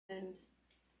And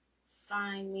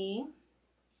find me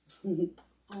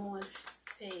on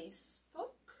Facebook.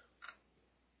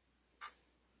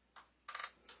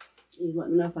 You let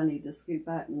me know if I need to scoot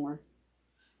back more.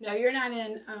 No, you're not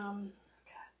in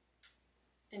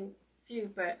view,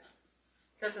 but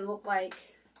doesn't look like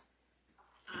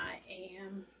I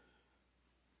am.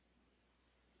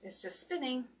 It's just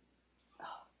spinning.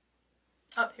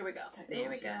 Oh, here we go. There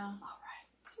we go. All right.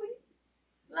 Sweet.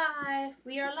 Live.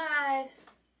 We are live.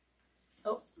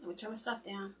 Oh, let me turn my stuff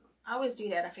down. I always do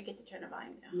that. I forget to turn the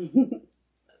volume down.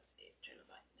 Let's see. Turn the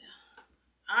volume down.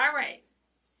 All right.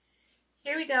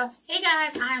 Here we go. Hey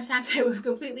guys, I am Shantae with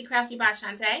Completely Crafty by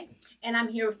Shantae, and I'm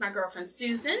here with my girlfriend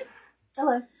Susan.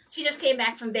 Hello. She just came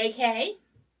back from vacay,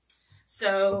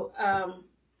 so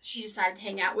she decided to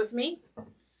hang out with me.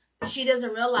 She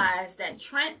doesn't realize that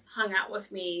Trent hung out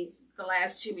with me the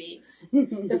last 2 weeks.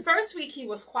 The first week he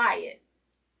was quiet.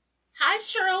 Hi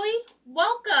Shirley,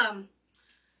 welcome.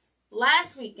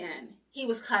 Last weekend he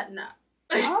was cutting up.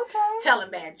 Okay. Telling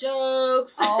bad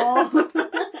jokes. Oh.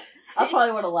 I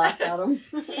probably would have laughed at him.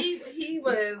 He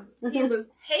was,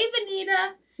 hey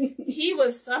Vanita, he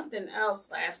was something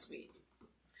else last week.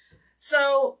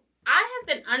 So I have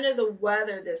been under the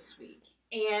weather this week,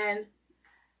 and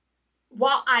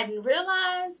while I didn't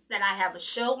realize that I have a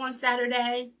show on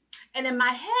Saturday, and in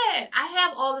my head I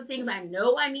have all the things I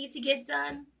know I need to get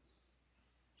done,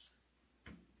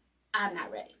 I'm not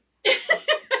ready.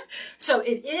 So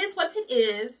it is what it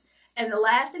is. And the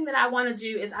last thing that I want to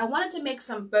do is I wanted to make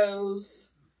some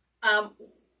bows.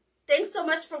 Thanks so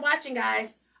much for watching,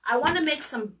 guys. I want to make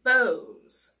some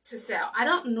bows to sell. I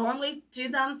don't normally do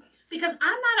them because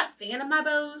I'm not a fan of my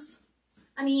bows.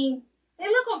 I mean, they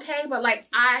look okay, but like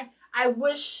I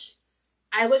wish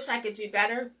I could do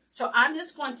better. So I'm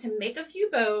just going to make a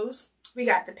few bows. We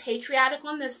got the patriotic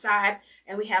on this side,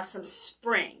 and we have some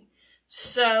spring.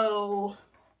 So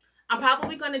I'm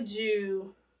probably going to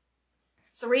do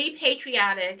 3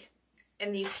 patriotic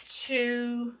and these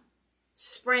 2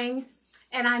 spring,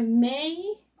 and I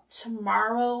may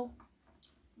tomorrow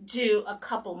do a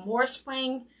couple more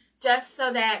spring just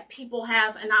so that people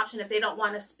have an option if they don't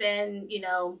want to spend, you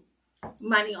know,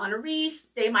 money on a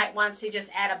wreath. They might want to just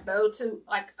add a bow to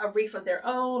like a wreath of their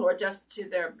own, or just to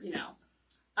their, you know,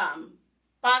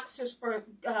 box or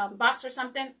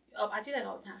something. Oh, I do that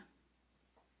all the time.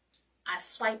 I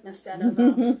swipe instead of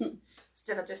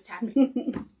just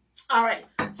tapping. All right,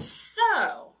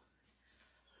 so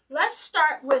let's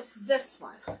start with this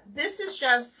one. This is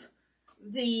just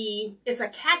it's a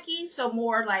khaki, so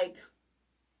more like,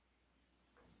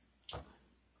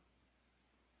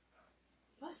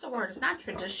 what's the word? It's not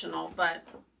traditional, but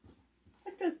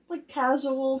like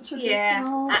casual,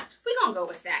 traditional. Yeah, we're gonna go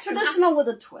with that. Traditional with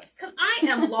a twist. Because I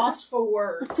am lost for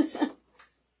words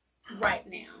right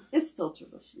now. It's still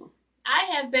traditional. I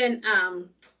have been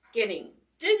getting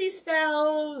dizzy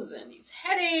spells and these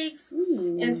headaches,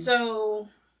 and so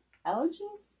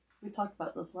allergies. We talked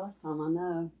about this last time. I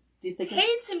know. Do you think? Hey,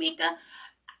 Tamika.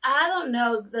 I don't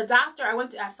know. The doctor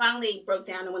I finally broke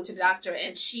down and went to the doctor,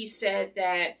 and she said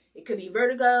that it could be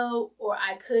vertigo, or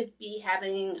I could be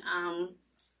having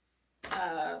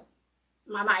my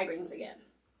migraines again.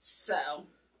 So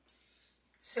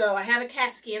I have a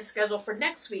CAT scan scheduled for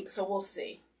next week, so we'll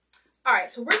see. All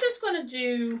right, so we're just going to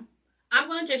do, I'm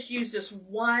going to just use this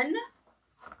one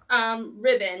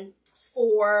ribbon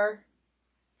for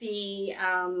the,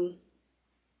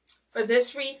 for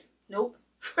this wreath. Nope,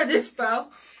 for this bow.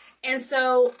 And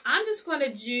so I'm just going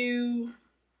to do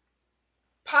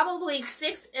probably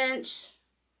 6-inch,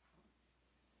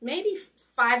 maybe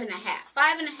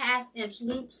 5.5 inch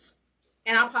loops.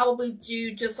 And I'll probably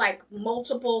do just like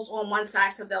multiples on one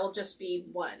side, so they'll just be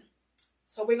one.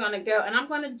 So we're going to go, and I'm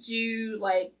going to do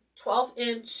like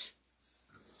 12-inch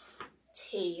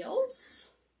tails.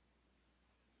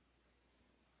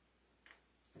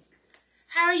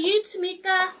 How are you,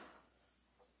 Tamika?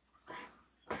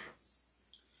 All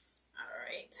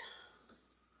right.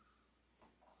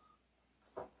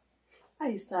 I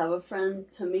used to have a friend,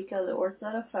 Tamika, that worked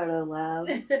at a photo lab.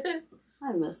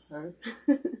 I miss her.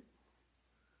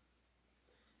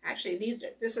 Actually,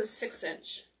 this is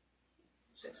 6-inch.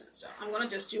 6-inch. So I'm going to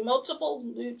just do multiple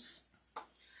loops.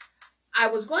 I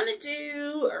was going to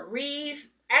do a wreath.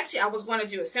 Actually, I was going to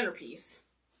do a centerpiece.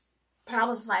 But I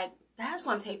was like, that's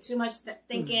going to take too much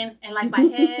thinking. And like my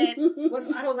head I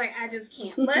was like, I just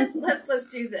can't. Let's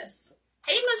do this.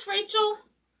 Hey, Miss Rachel.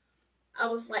 I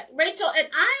was like, Rachel, and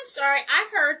I'm sorry. I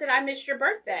heard that I missed your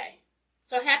birthday.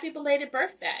 So happy belated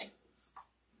birthday.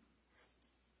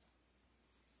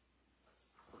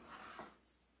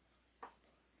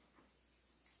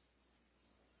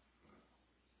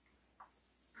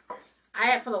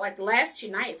 for like the last 2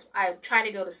 nights, I try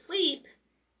to go to sleep,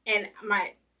 and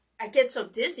I get so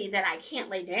dizzy that I can't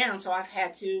lay down, so I've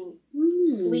had to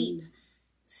sleep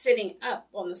sitting up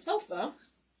on the sofa.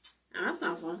 Oh, that's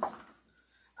not fun.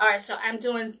 All right, so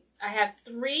I have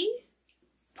 3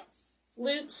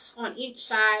 loops on each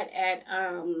side at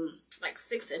like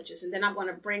 6 inches, and then I'm going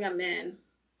to bring them in.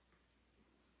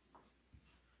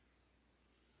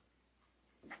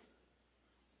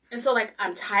 And so, like,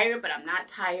 I'm tired, but I'm not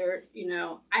tired. You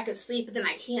know, I could sleep, but then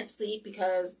I can't sleep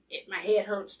because my head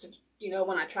hurts to, you know,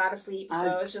 when I try to sleep.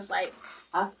 So it's just like,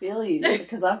 I feel you,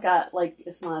 because I've got, like,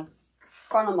 if my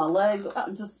front of my legs,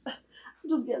 I'm just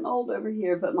getting old over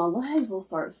here, but my legs will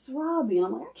start throbbing.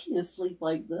 I'm like, I can't sleep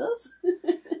like this.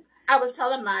 I was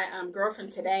telling my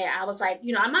girlfriend today, I was like,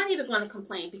 you know, I'm not even going to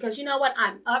complain because you know what?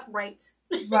 I'm upright.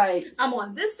 Right. I'm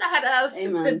on this side of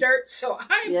the dirt, so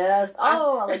Yes.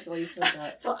 Oh, I like the way you said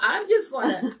that. So I'm just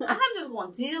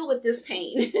gonna deal with this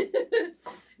pain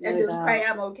and just pray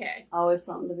I'm okay. Always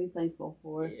something to be thankful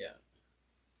for. Yeah.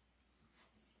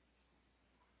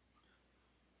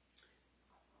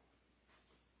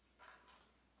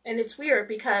 And it's weird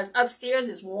because upstairs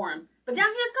is warm, but down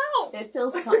here it's cold. It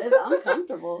feels I'm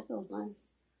comfortable. It feels nice.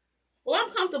 Well,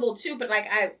 I'm comfortable too, but like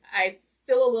I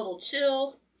feel a little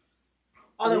chill.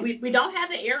 Although we don't have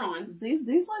the air on. These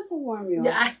lights will warm you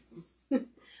up. Yeah.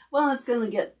 Well,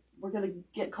 we're gonna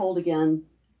get cold again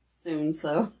soon,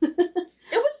 so. It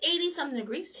was 80-something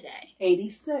degrees today.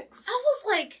 86. I was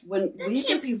like, that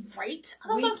can't be right. I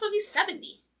thought it was supposed to be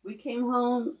 70. We came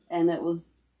home and it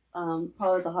was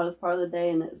probably the hottest part of the day,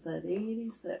 and it said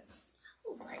 86. I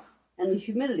was like, and the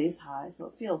humidity is high, so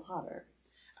it feels hotter.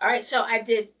 All right, so I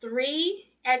did 3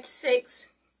 at 6,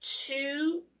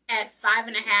 2 at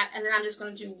 5.5, and then I'm just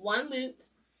going to do 1 loop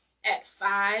at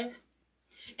 5.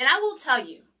 And I will tell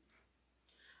you,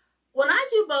 when I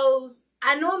do bows,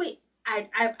 I normally, I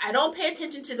don't pay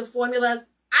attention to the formulas.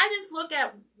 I just look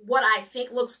at what I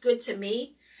think looks good to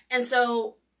me. And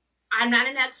so I'm not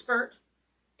an expert.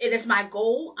 It is my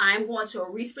goal. I'm going to a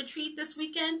wreath retreat this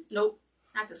weekend. Nope,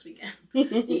 not this weekend.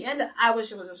 I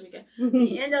wish it was this weekend.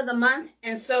 The end of the month.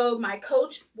 And so my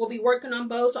coach will be working on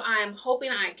bows. So I'm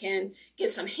hoping I can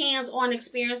get some hands-on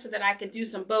experience so that I can do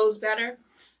some bows better.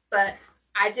 But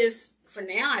for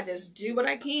now, I just do what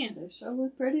I can. They sure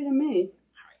look pretty to me.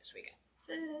 All right, so we got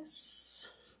this.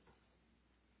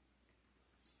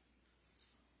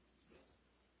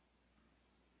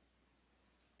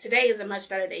 Today is a much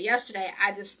better day. Yesterday,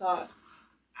 I just thought,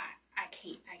 I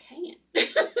can't.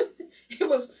 It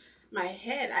was my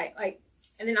head.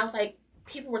 And then I was like,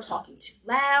 people were talking too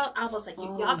loud. I was like,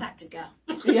 y'all got to go.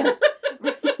 Yeah.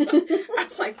 I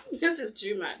was like, this is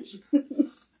too much.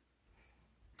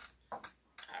 All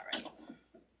right.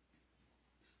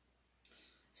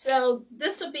 So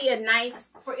this will be a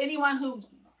nice, for anyone who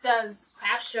does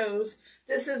craft shows,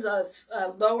 this is a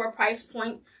lower price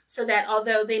point so that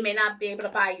although they may not be able to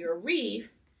buy your wreath,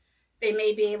 they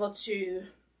may be able to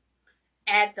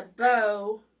add the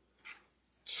bow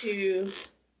to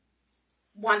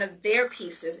one of their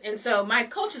pieces. And so my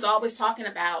coach is always talking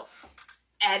about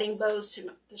adding bows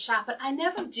to the shop, but I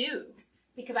never do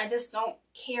because I just don't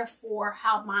care for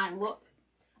how mine look.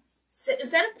 So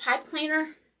instead of pipe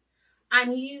cleaner,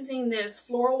 I'm using this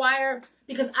floral wire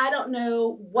because I don't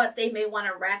know what they may want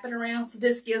to wrap it around. So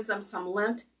this gives them some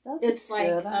length. That's a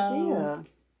good idea.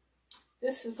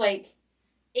 This is like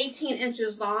 18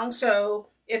 inches long. So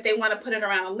if they want to put it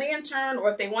around a lantern, or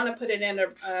if they want to put it in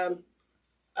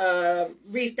a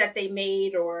wreath that they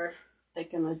made, or they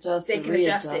can adjust. They can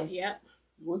adjust it. Yep.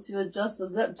 Once you adjust a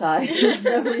zip tie, there's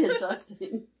no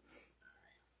readjusting.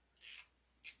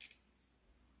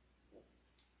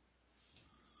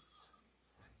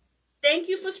 Thank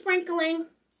you for sprinkling.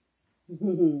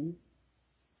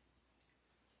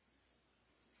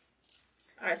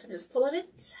 All right, so I'm just pulling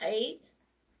it tight.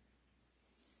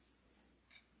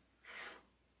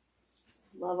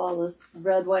 Love all this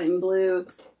red, white, and blue.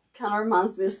 Kind of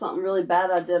reminds me of something really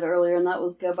bad I did earlier, and that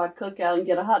was go by Cookout and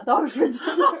get a hot dog for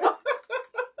dinner.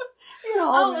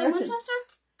 In Winchester?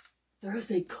 There is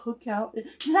a Cookout.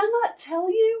 Did I not tell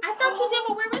you? I thought you did,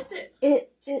 but where is it?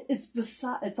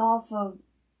 It's off of.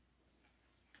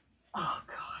 Oh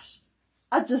gosh,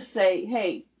 I just say,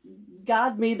 hey,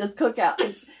 guide me to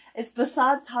Cookout. It's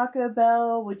beside Taco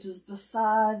Bell, which is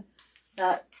beside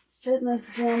that fitness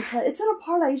gym. It's in a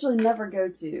part I usually never go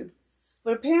to,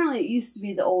 but apparently it used to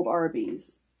be the old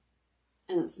Arby's,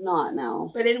 and it's not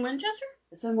now. But in Winchester?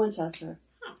 It's in Winchester.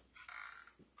 Huh.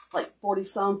 Like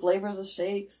 40-some flavors of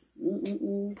shakes.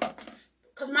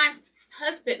 Because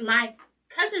my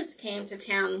cousins came to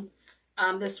town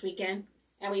this weekend,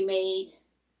 and we made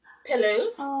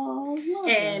pillows. Oh, love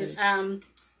And those.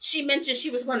 she mentioned she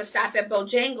was going to stop at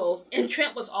Bojangles, and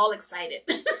Trent was all excited.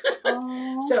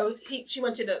 Oh. So she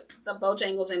went to the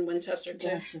Bojangles in Winchester too.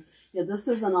 Gotcha. Yeah, this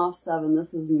isn't off 7.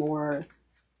 This is more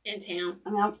In town. I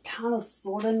mean, I'm kind of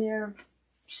sort of near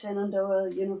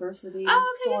Shenandoah University.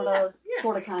 Oh, okay,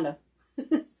 sort of, kind of.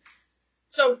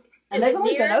 So, and they've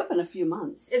only been open a few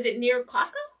months. Is it near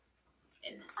Costco?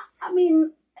 I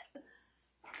mean,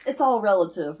 it's all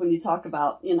relative when you talk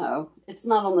about, it's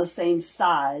not on the same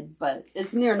side, but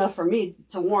it's near enough for me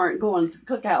to warrant going to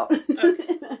Cookout.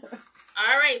 Okay.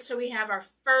 All right, so we have our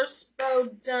first bow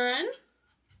done.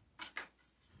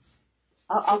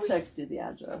 I'll text you the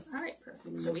address. All right,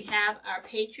 perfect. So we have our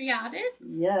patriotic.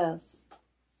 Yes.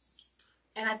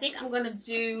 And I think I'm going to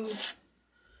do...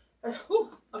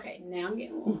 okay, now I'm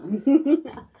getting warm.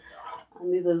 I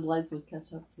knew those lights would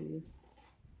catch up to you.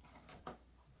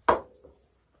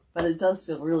 But it does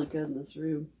feel really good in this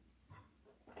room.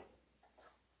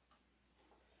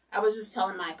 I was just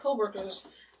telling my coworkers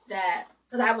that...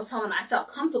 Because I was telling them I felt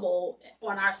comfortable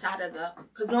on our side of the...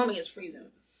 Because normally it's freezing.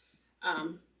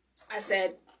 I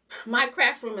said, my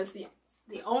craft room is the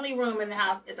only room in the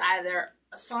house. It's either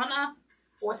a sauna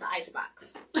or it's an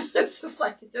icebox. It's just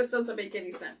like, it just doesn't make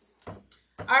any sense.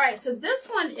 All right, so this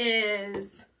one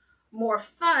is more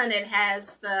fun. It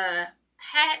has the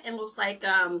hat and looks like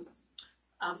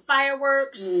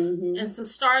fireworks and some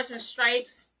stars and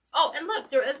stripes. Oh, and look,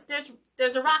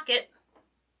 there's a rocket.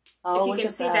 Oh, if you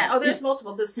can see that. Oh, there's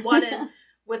multiple. This one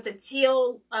with the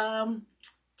teal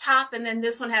top, and then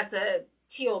this one has the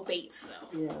teal base. So.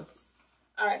 Yes.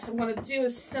 All right, so I'm going to do a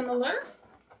similar.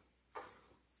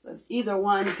 So either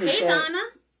one could Hey, get Donna.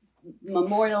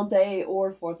 Memorial Day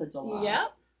or 4th of July.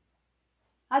 Yep.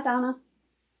 Hi, Donna.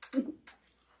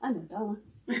 I know Donna.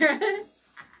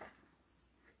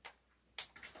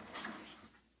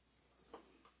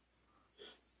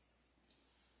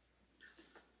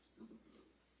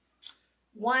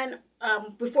 One,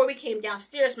 before we came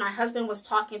downstairs, my husband was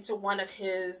talking to one of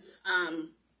his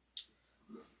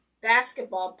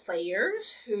basketball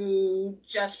players who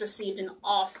just received an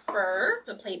offer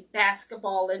to play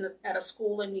basketball at a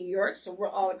school in New York. So we're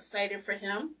all excited for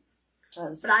him.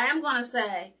 But I am going to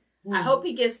say, I hope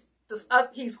he gets this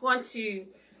up. He's going to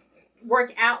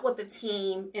work out with the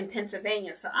team in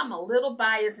Pennsylvania. So I'm a little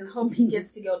biased and hope he gets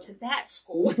to go to that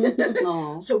school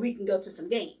so we can go to some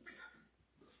games.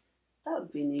 That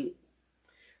would be neat.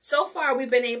 So far,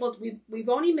 we've been able to, we've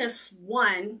only missed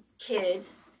one kid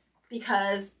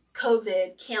because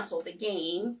COVID canceled the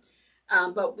game.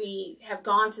 But we have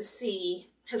gone to see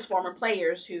his former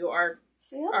players who are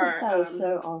that was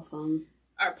so awesome.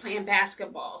 Are playing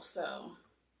basketball. So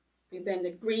we've been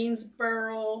to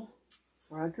Greensboro. That's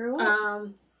where I grew up.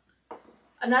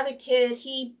 Another kid,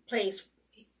 he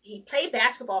played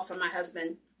basketball for my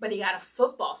husband, but he got a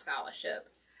football scholarship.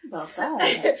 About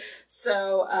that.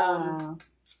 So wow.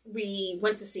 We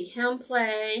went to see him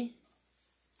play.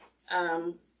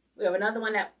 We have another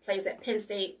one that plays at Penn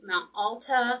State, Mount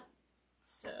Alta.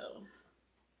 So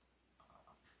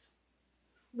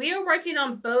we are working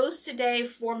on bows today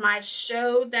for my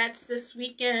show that's this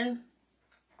weekend.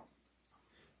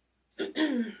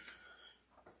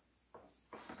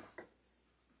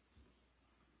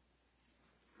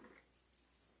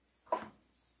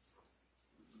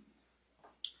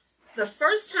 The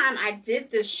first time I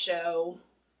did this show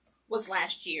was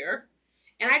last year,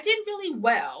 and I did really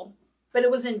well, but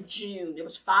it was in June. It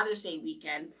was Father's Day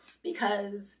weekend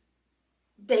because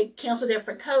they canceled it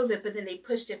for COVID, but then they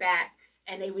pushed it back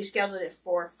and they rescheduled it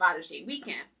for Father's Day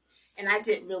weekend, and I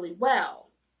did really well.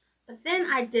 But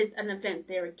then I did an event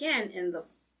there again in the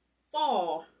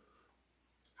fall.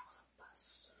 I was a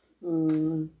bust.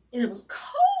 And it was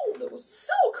cold. It was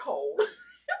so cold.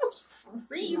 It was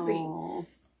freezing.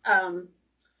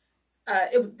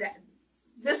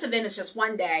 This event is just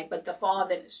one day, but the fall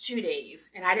event is 2 days,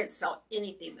 and I didn't sell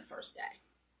anything the first day.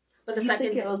 But the second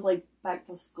think it was like back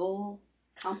to school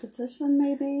competition,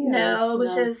 maybe? No, it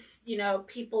was just,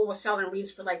 people were selling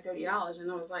wreaths for like $30,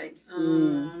 and I was like,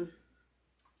 I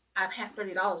have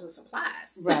 $30 in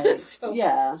supplies. Right. So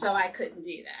I couldn't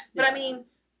do that. But I mean,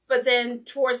 but then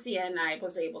towards the end, I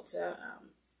was able to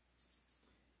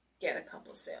get a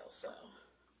couple of sales, so.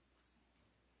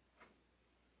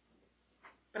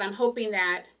 But I'm hoping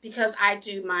that because I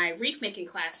do my wreath making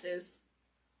classes,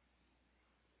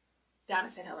 Donna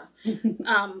said hello.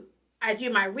 I do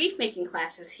my wreath making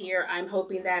classes here. I'm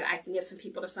hoping that I can get some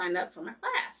people to sign up for my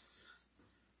class.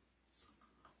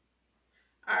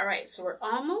 All right, so we're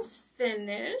almost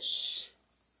finished.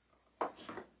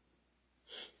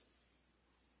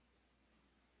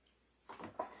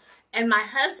 And my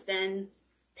husband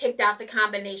picked out the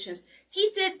combinations.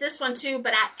 He did this one too,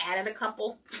 but I added a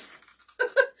couple.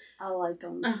 I like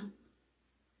them.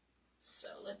 So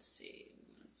let's see.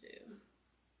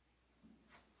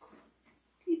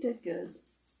 He did good.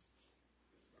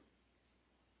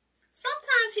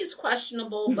 Sometimes he's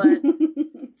questionable, but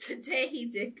today he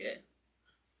did good.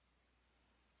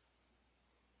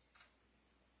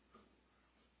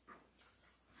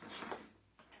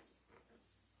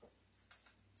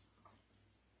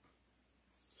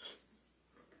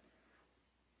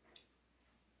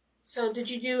 So did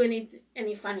you do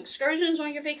any fun excursions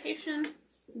on your vacation?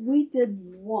 We did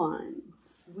one.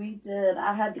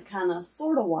 I had to kind of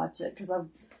sort of watch it because I've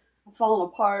fallen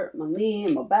apart, my knee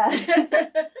and my back.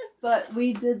 But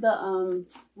we did the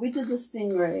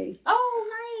stingray.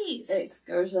 Oh, nice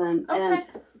excursion. Okay. And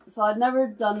so I'd never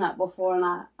done that before, and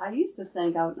I used to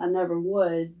think I never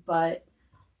would, but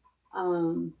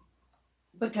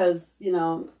because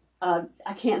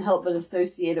I can't help but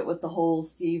associate it with the whole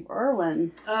Steve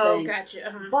Irwin thing.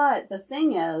 Gotcha. But the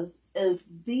thing is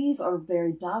these are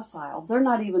very docile. They're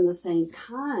not even the same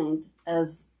kind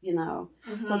as, so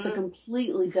it's a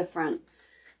completely different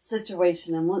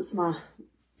situation. And once my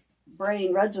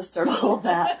brain registered all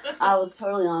that, I was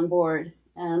totally on board.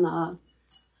 And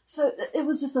so it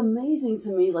was just amazing to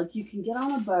me. Like, you can get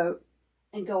on a boat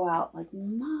and go out like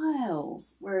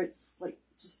miles where it's like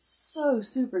just so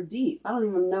super deep. I don't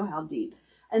even know how deep.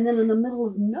 And then in the middle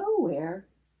of nowhere,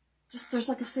 just there's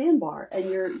like a sandbar, and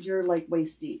you're like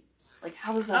waist deep. Like,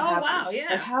 how does that happen? Oh wow,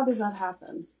 yeah. Like, how does that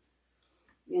happen?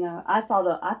 I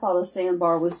thought a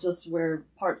sandbar was just where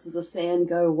parts of the sand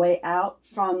go way out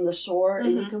from the shore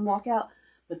and you can walk out.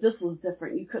 But this was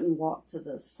different. You couldn't walk to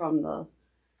this from the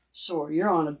shore. You're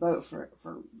on a boat for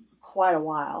quite a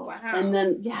while. Wow. And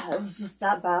then, it was just,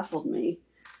 that baffled me.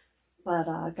 But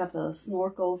I got to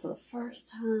snorkel for the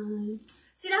first time.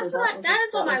 See, that is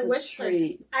on my wish list.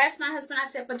 I asked my husband, I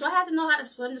said, but do I have to know how to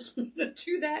swim to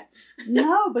do that?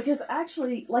 No, because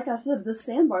actually, like I said, this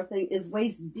sandbar thing is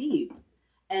waist deep.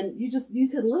 And you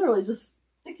can literally just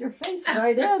stick your face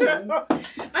right in. And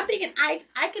I'm thinking, I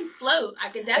can float. I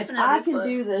can definitely float. If I can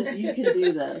do this, you can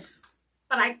do this.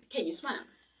 But can you swim?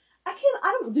 I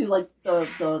don't do like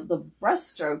the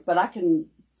breaststroke, but I can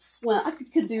swim. I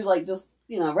could do like just,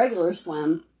 regular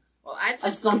swim. Well, I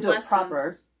just don't do it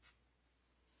proper.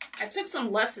 I took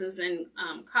some lessons in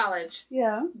college.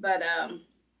 Yeah. But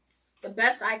the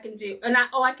best I can do, and I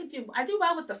do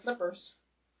well with the flippers.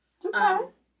 Okay.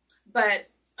 But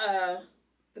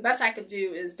the best I could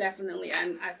do is definitely,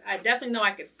 I definitely know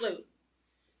I could float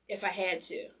if I had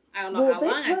to. I don't know how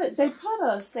long they put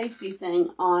a safety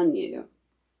thing on you,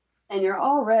 and you're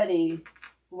already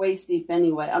waist deep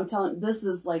anyway. I'm telling you, this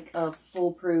is like a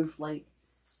foolproof, like,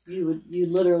 you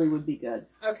literally would be good.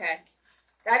 Okay.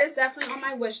 That is definitely on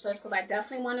my wish list, because I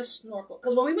definitely want to snorkel.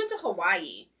 Because when we went to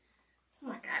Hawaii, oh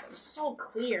my God, it was so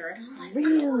clear. And I'm like,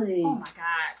 really? Oh my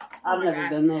God. I've never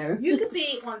been there. You could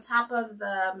be on top of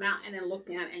the mountain and look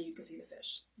down and you could see the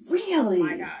fish. Really? Oh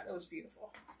my God, it was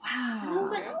beautiful. Wow. And I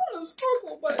was like, I want to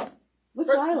snorkel, but... Which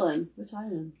island?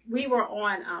 We were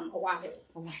on Oahu.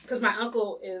 Because my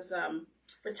uncle is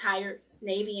retired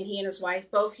Navy, and he and his wife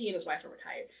are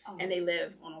retired. Oh. And they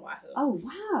live on Oahu. Oh,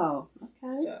 wow.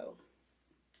 Okay. So,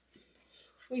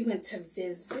 we went to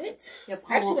visit. Yeah,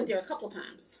 I actually went there a couple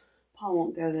times. Paul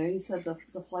won't go there. He said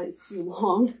the flight's too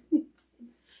long.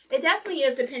 It definitely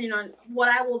is, depending on what.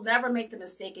 I will never make the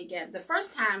mistake again. The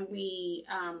first time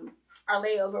our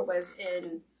layover was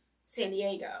in San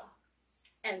Diego,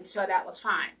 and so that was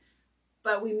fine.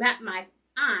 But we met my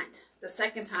aunt the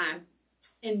second time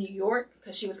in New York,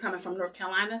 because she was coming from North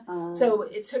Carolina. So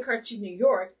it took her to New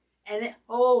York, and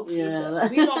Jesus, yeah.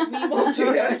 we won't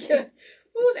do that again.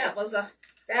 Ooh, that was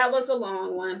a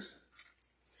long one.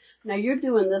 Now you're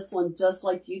doing this one just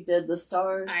like you did the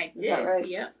stars. I did. Is that right?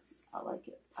 Yep. I like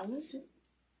it. I like it.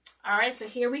 All right, so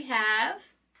here we have.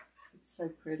 It's so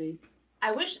pretty.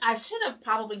 I wish I should have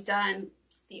probably done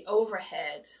the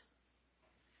overhead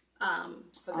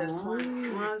for this one.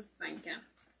 I was thinking.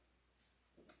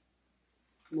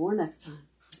 More next time.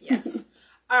 Yes.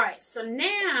 All right, so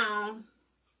now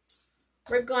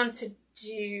we're going to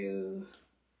do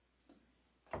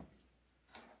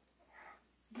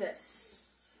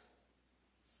this.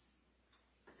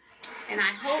 And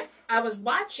I was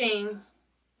watching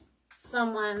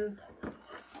someone,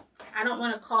 I don't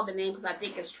want to call the name because I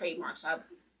think it's trademark, so I'll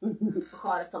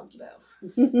call it a Funky Bow.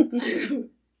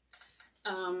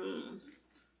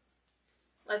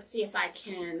 Let's see if I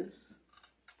can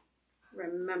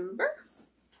remember.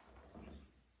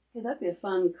 Hey, that'd be a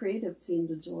fun creative team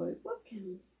to join. What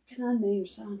can I name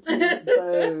Shanti's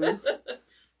bows? That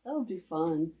would be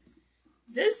fun.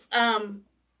 This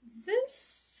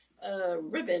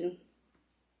ribbon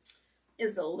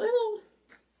is a little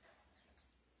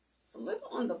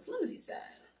on the flimsy side.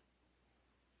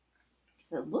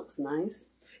 It looks nice.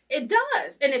 It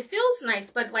does, and it feels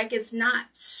nice, but like it's not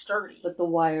sturdy. But the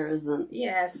wire isn't.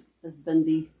 Yes. As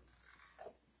bendy.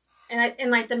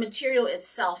 And like the material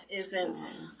itself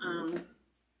isn't. All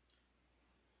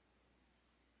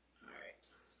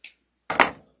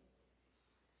right.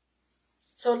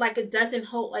 So like it doesn't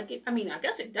hold like it. I mean, I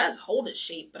guess it does hold its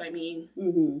shape, but I mean.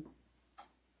 Mm-hmm.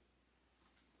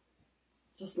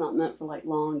 Just not meant for like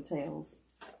long tails.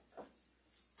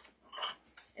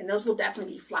 And those will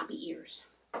definitely be floppy ears.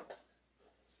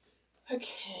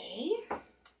 Okay.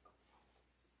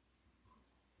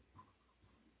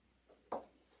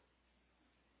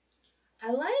 I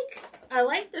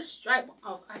like the stripe.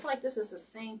 Oh, I feel like this is the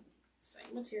same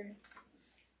material.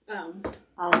 I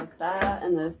like that,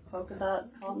 and those polka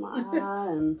dots caught my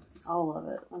eye, and all of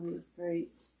it. I think it's great.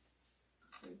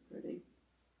 Very pretty.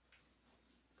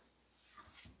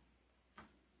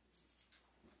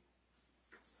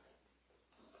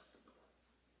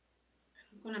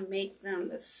 I'm going to make them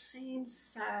the same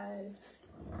size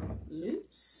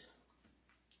loops.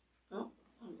 Oh,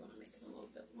 I'm going to make it a little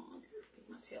bit longer. Make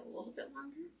my tail a little bit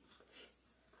longer.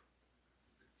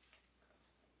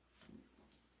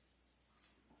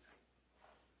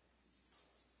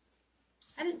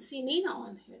 I didn't see Nina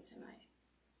on here tonight.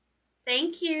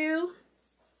 Thank you.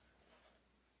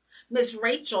 Miss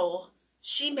Rachel,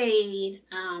 she made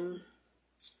a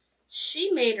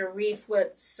wreath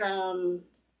with some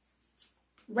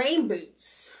rain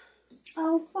boots.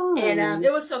 Oh, fun. And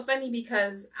it was so funny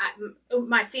because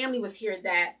my family was here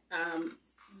that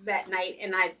night,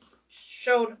 and I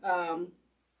showed I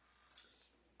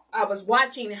was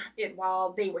watching it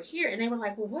while they were here, and they were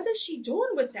like, well, what is she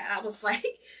doing with that? I was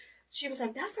like, she was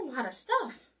like, that's a lot of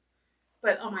stuff.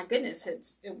 But oh my goodness,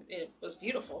 it was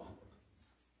beautiful.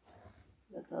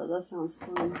 That sounds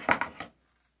fun.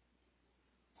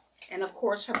 And of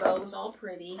course, her bow was all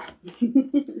pretty.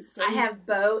 I have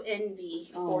bow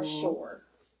envy for sure.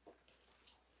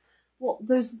 Well,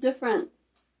 there's different,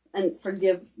 and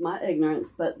forgive my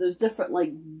ignorance, but there's different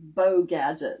like bow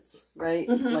gadgets, right?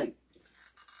 Mm-hmm. Like,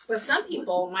 but some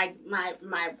people, my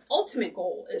ultimate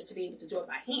goal is to be able to do it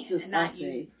by hand just and not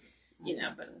use,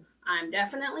 but I'm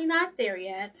definitely not there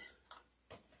yet.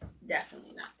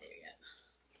 Definitely not there yet.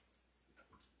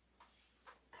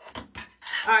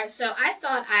 All right, so I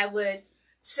thought I would,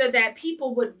 so that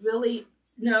people would really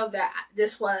know that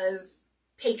this was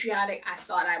patriotic, I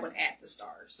thought I would add the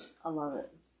stars. I love it.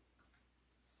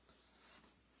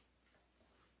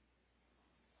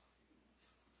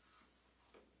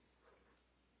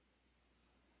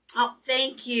 Oh,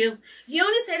 thank you. You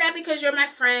only say that because you're my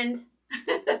friend.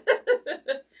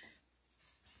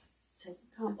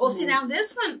 Oh, see, now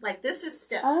this one, like, this is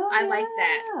stiff. Oh, I like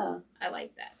that. I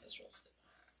like that. It's real stiff.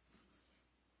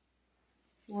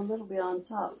 Well, that'll be on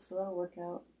top, so that'll work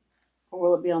out. Or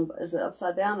will it be on, is it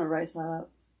upside down or right side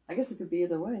up? I guess it could be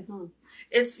either way, huh?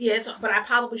 But I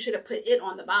probably should have put it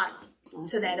on the bottom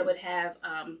so that it would have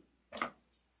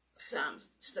some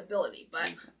stability.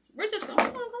 But we're just going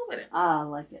to go with it. I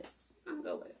like it. I'm going to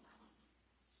go with it.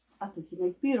 I think you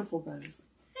make beautiful bows.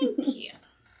 Thank you.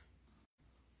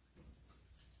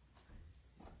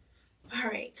 All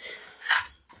right.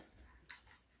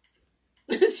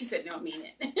 She said, no, I mean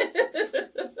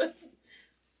it.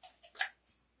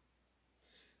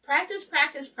 Practice,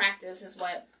 practice, practice is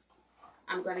what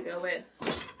I'm going to go with.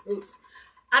 Oops.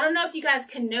 I don't know if you guys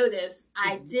can notice,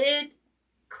 I did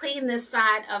clean this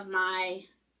side of my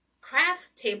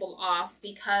craft table off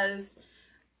because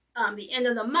the end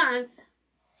of the month,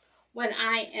 when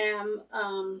I am,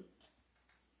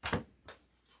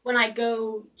 when I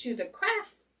go to the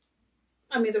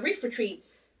reef retreat,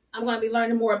 I'm going to be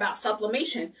learning more about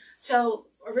sublimation. So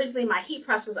originally my heat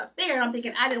press was up there. I'm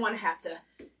thinking I didn't want to have to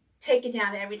take it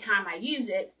down every time I use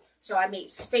it. So I made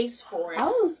space for it. I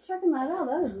was checking that out.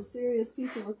 That is a serious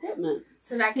piece of equipment.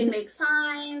 So that I can make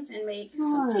signs and make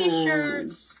some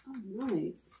t-shirts. Oh,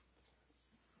 nice.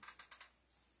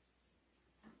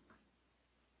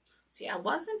 See, I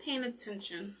wasn't paying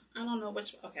attention. I don't know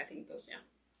which. Okay, I think it goes down.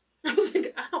 I was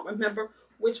like, I don't remember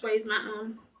which way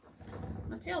my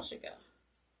tail should go.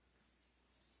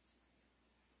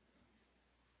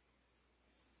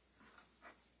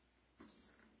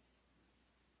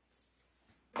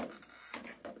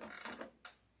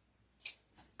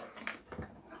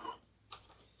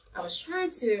 I was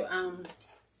trying to,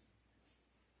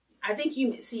 I think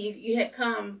you had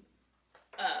come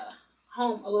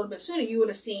home a little bit sooner, you would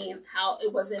have seen how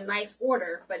it was in nice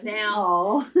order. But now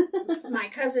Oh. my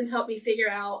cousins helped me figure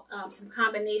out some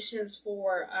combinations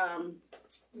for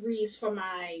wreaths for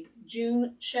my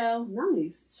June show.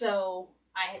 Nice. So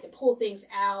I had to pull things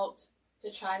out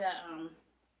to try to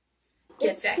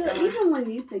get It's that still, going. even when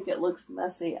you think it looks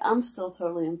messy, I'm still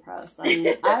totally impressed. I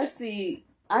mean, I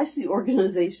see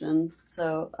organization,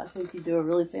 so I think you do a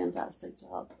really fantastic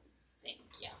job. Thank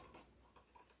you.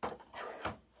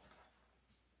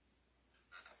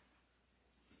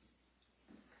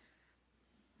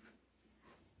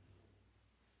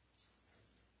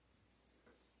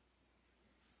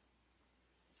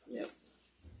 Yep.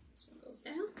 This one goes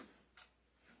down.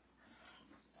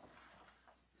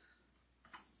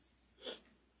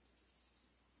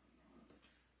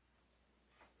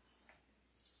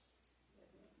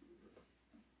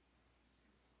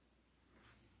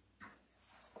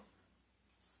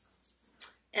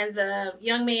 And the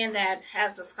young man that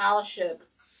has the scholarship,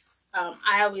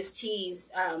 I always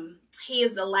tease, he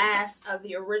is the last of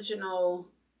the original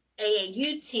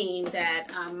AAU team that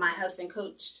my husband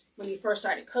coached when he first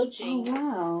started coaching. Oh,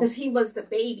 wow. Because he was the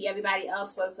baby. Everybody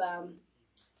else was,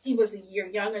 he was a year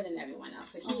younger than everyone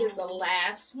else. So he is the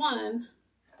last one.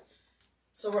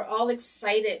 So we're all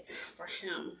excited for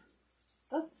him.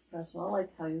 That's special. I like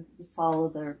how you follow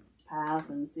their path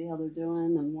and see how they're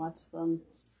doing and watch them.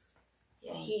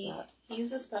 Yeah,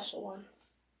 he's a special one.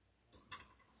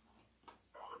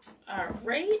 All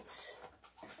right.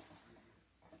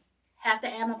 Have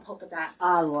to add my polka dots.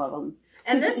 I love them.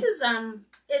 And this is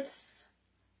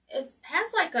it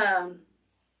has like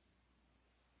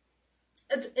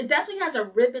it definitely has a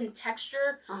ribbon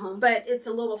texture, but it's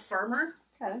a little firmer.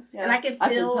 Okay. Yeah. And I can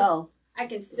tell. I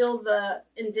can feel the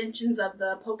indentions of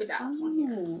the polka dots on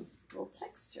here. Little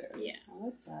texture. Yeah. I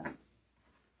like that.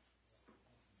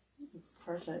 Looks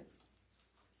perfect.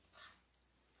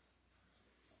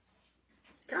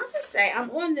 Can I just say, I'm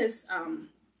on this,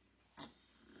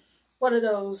 one of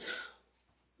those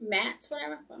mats,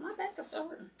 whatever, but my back is so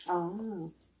hurting.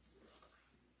 Oh.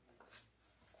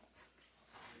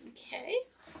 Okay.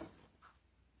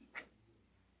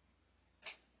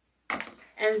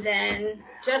 And then,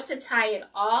 just to tie it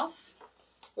off,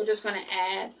 we're just going to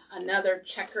add another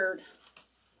checkered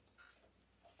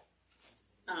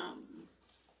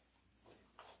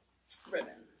ribbon.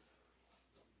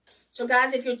 So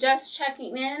guys, if you're just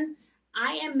checking in,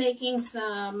 I am making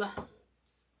some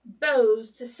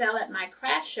bows to sell at my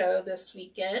craft show this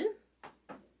weekend,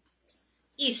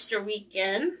 Easter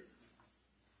weekend.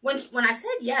 When I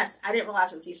said yes, I didn't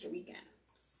realize it was Easter weekend,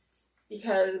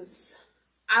 because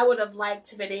I would have liked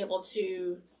to been able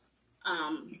to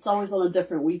it's always on a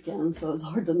different weekend, so it's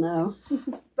hard to know.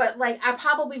 But like, I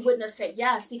probably wouldn't have said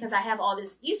yes because I have all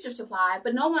this Easter supply,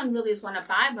 but no one really is going to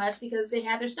buy much because they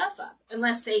have their stuff up,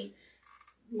 unless they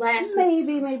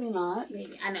maybe not.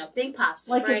 Maybe, I know, think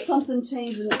positive. Like, right? if something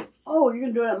changed and you're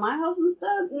gonna do it at my house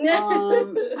instead.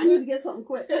 I need to get something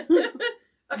quick. Okay,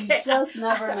 You just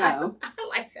never know. I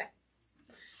like that.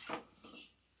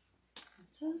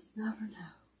 Just never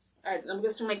know. All right, I'm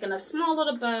just making a small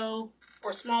little bow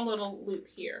or small little loop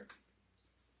here.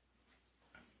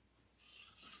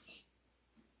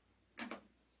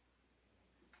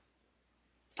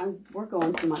 We're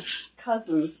going to my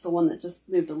cousin's, the one that just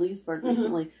moved to Leesburg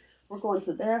recently. We're going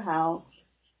to their house,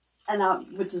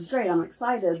 and which is great. I'm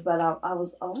excited, but I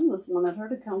almost wanted her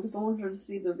to come because I wanted her to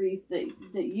see the wreath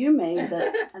that you made.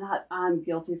 And I'm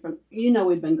guilty from,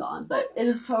 we've been gone, but it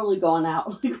is totally gone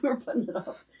out. Like, we're putting it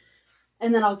up,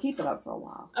 and then I'll keep it up for a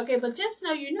while. Okay, but just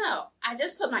so you know, I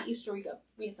just put my Easter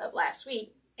wreath up last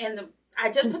week, and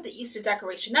I just put the Easter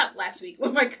decoration up last week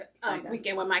with my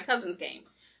weekend when my cousin came.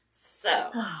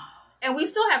 So, and we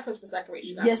still have Christmas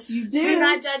decoration up. Yes, you do. Do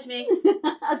not judge me.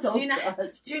 Don't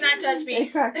judge. Do not judge me.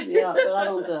 It cracks me up, but I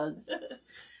don't judge.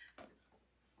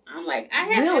 I'm like, I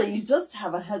have really, you just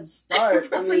have a head start.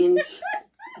 I mean,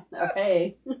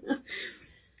 hey.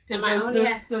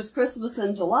 Because there's Christmas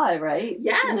in July, right?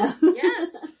 Yes,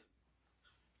 yes.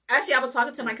 Actually, I was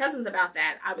talking to my cousins about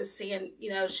that. I was saying,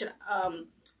 should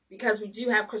because we do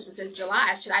have Christmas in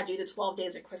July, should I do the 12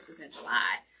 days of Christmas in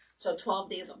July? So 12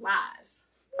 days of lives.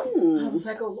 I was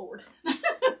like, oh Lord.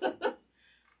 I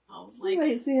was like,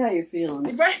 wait, see how you're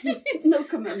feeling. Right? No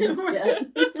commitments yet.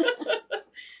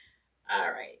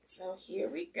 All right, so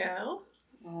here we go.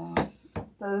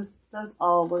 Those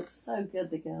all look so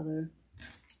good together.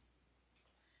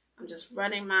 I'm just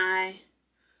running my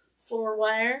floor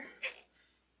wire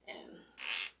and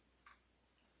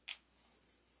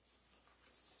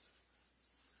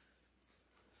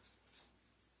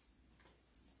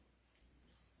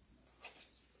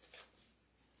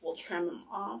we'll trim them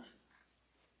off.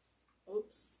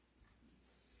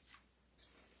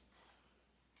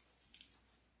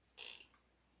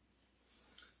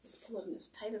 just pull it in as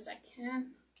tight as I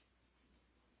can.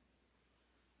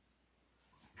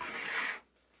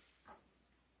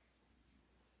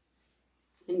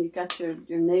 And you got your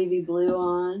navy blue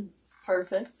on. It's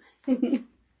perfect.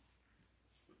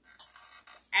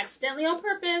 Accidentally on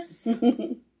purpose.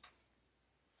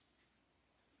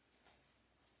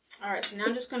 Alright, so now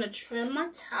I'm just going to trim my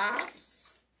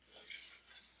tops.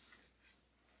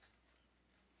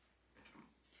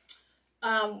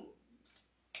 My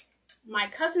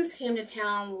cousins came to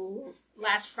town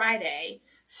last Friday,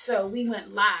 so we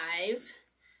went live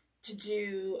to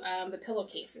do the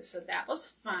pillowcases. So that was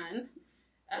fun.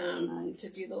 Nice. To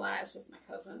do the lives with my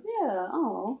cousins. Yeah,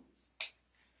 oh.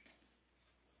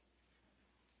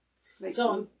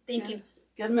 So I'm thinking...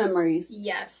 Good memories.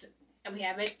 Yes, and we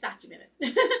have it documented.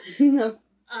 No.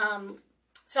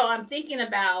 So I'm thinking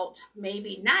about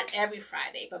maybe not every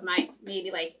Friday, but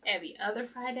maybe like every other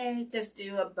Friday, just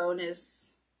do a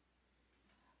bonus.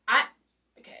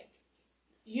 Okay,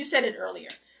 you said it earlier.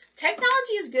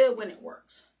 Technology is good when it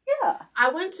works. Yeah. I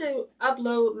went to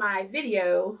upload my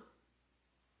video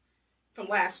from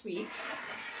last week,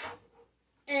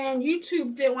 and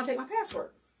YouTube didn't want to take my password.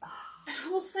 And I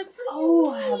was like, what do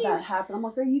you mean? I had that happen. I'm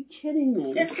like, are you kidding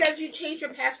me? It says you changed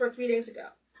your password 3 days ago.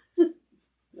 I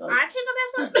changed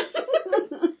my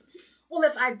password. Well,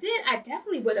 if I did, I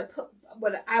definitely would have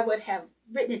I would have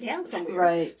written it down somewhere.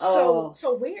 Right. So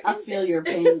where is it? I feel your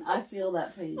pain. I feel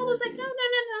that pain. I was like, no,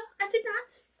 I did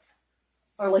not.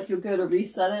 Or like you'll go to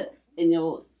reset it and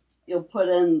you'll put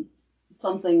in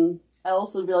something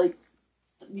else and be like,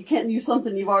 you can't use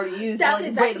something you've already used. That's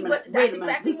like,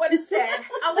 exactly what it said.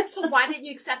 I was like, so why didn't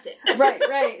you accept it?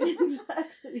 Right.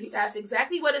 Exactly. That's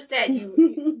exactly what it said.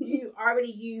 You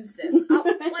already used this. Like,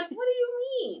 what do you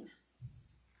mean?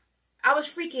 I was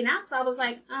freaking out because I was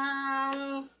like,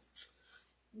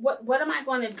 what am I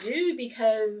going to do?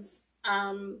 Because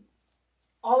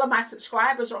all of my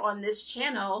subscribers are on this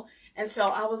channel. And so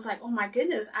I was like, oh my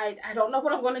goodness, I don't know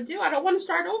what I'm going to do. I don't want to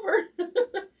start over.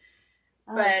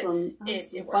 I have some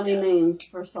funny names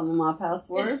for some of my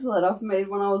passwords that I've made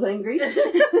when I was angry.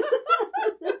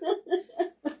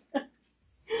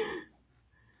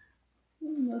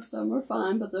 Most of them are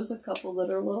fine, but there's a couple that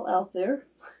are a little out there.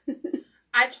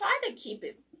 I try to keep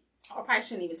it. I probably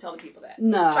shouldn't even tell the people that.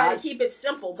 No. Try to keep it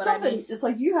simple, but I mean, it's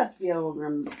like you have to be able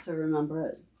to remember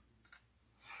it.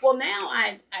 Well, now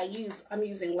I'm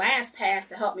using LastPass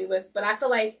to help me with, but I feel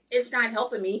like it's not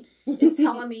helping me. It's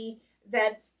telling me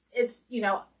that it's,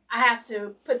 I have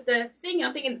to put the thing.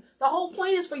 I'm thinking the whole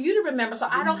point is for you to remember, so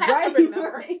I don't have to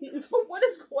remember. Right. So what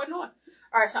is going on?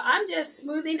 All right, so I'm just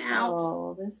smoothing out.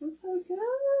 Oh, this looks so good.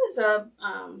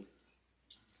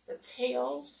 The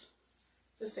tails,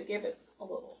 just to give it a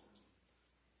little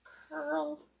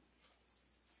curl.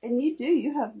 And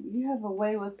you have a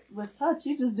way with touch.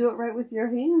 You just do it right with your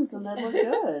hands, and they look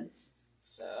good.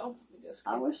 So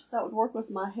I wish that would work with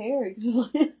my hair.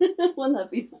 Just like, wouldn't that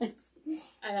be nice?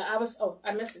 I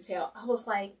missed a tail. I was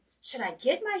like, should I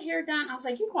get my hair done? I was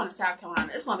like, you're going to South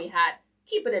Carolina. It's going to be hot.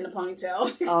 Keep it in the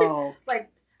ponytail. Oh.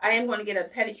 Like, I am going to get a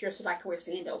pedicure so I can wear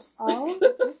sandals. Oh,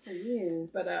 good for you.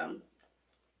 But,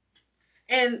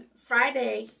 and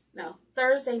Thursday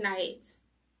night,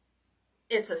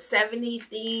 it's a 70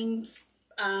 themes.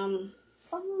 Fun.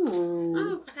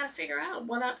 Oh, I got to figure out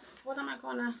what am I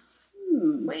going to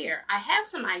wear. I have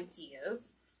some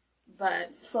ideas,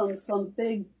 but some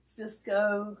big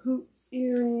disco hoop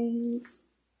earrings.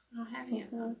 I don't have any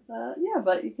like that. Yeah,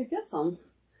 but you could get some.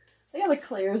 They got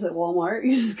eclairs at Walmart.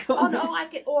 You just go. Oh no, I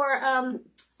could. Or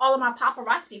all of my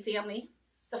paparazzi family,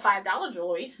 the $5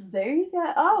 jewelry. There you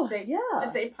go. Oh,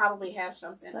 yeah. They probably have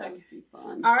something. That would be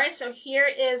fun. All right, so here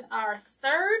is our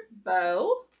third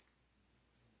bow.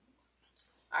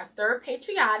 Our third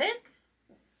patriotic.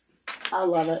 I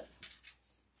love it.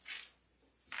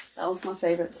 That was my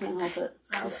favorite. Can't help it.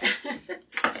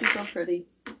 Super pretty.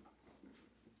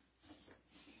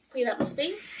 Clean up my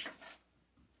space.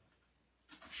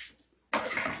 All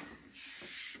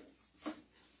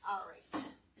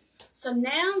right. So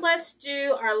now let's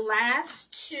do our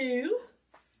last two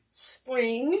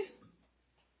spring.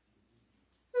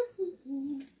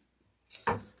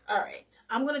 All right.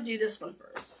 I'm going to do this one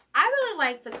first. I really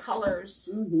like the colors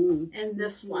in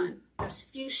this one. There's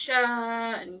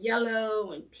fuchsia and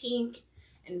yellow and pink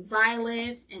and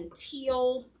violet and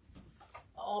teal.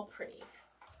 All pretty.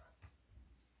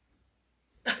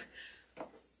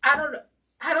 I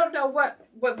don't know what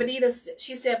Benita said.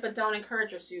 She said, but don't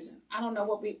encourage her, Susan. I don't know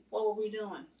what were we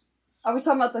doing. Are we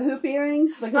talking about the hoop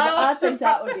earrings? Because I think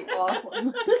that would be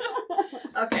awesome.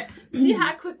 Okay. See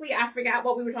how quickly I forgot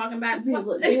what we were talking about?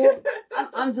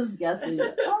 I'm just guessing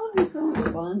it. Oh, it's so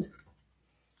much fun.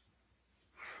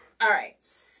 All right,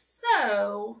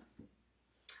 so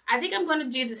I think I'm going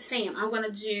to do the same. I'm going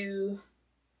to do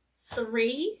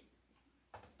three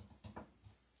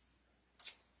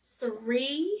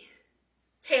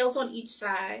tails on each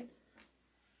side.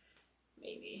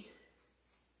 Maybe.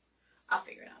 I'll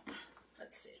figure it out.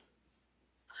 Let's see.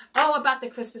 Oh, about the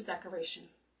Christmas decoration.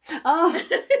 Oh,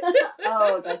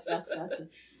 oh, gotcha.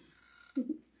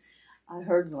 I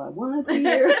heard what I wanted to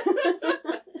hear.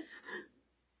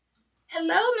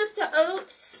 Hello, Mr.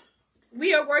 Oates.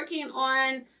 We are working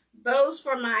on bows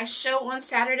for my show on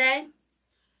Saturday.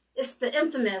 It's the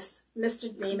infamous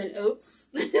Mr. Damon Oates.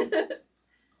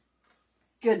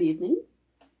 Good evening.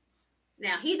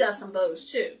 Now, he does some bows,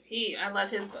 too. I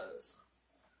love his bows.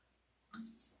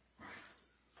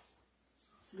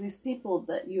 So these people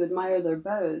that you admire their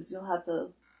bows, you'll have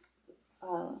to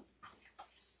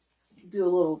do a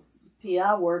little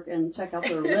PI work and check out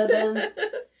their ribbon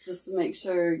just to make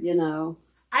sure, you know.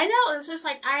 I know. It's just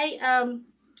like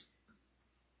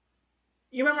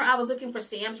you remember I was looking for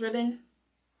Sam's ribbon?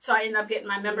 So I ended up getting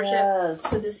my membership. Yes.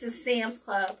 So this is Sam's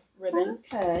Club ribbon.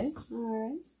 Okay. All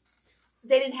right.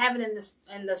 They didn't have it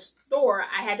in the store.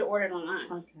 I had to order it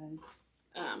online. Okay.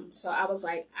 So I was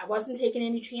like, I wasn't taking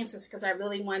any chances because I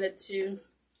really wanted to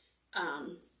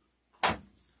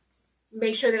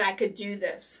make sure that I could do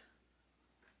this.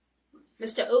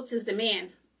 Mr. Oates is the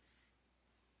man.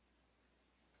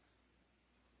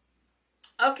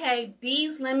 Okay,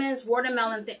 bees, lemons,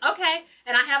 watermelon thing. Okay,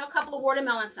 and I have a couple of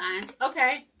watermelon signs.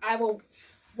 Okay, I will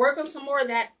work on some more of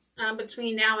that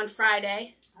between now and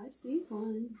Friday. I see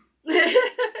one.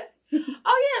 Oh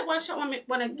yeah, want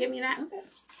to give me that? Okay.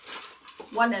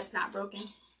 One that's not broken.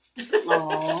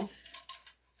 Aww.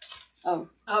 Oh.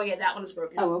 Oh yeah, that one is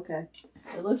broken. Oh, okay.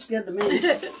 It looks good to me.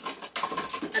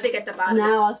 I think at the bottom.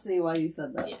 Now I see why you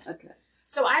said that. Yeah. Okay.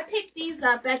 So I picked these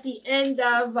up at the end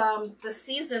of the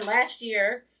season last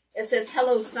year. It says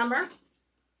Hello Summer.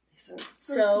 These are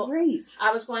So great.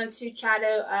 I was going to try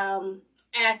to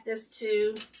add this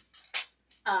to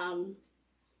a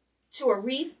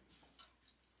wreath.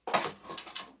 I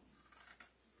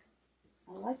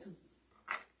like them.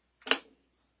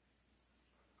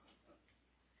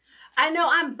 I know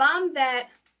I'm bummed that,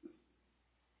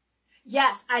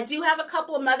 yes, I do have a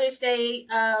couple of Mother's Day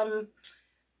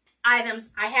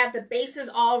items. I have the bases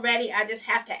already. I just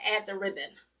have to add the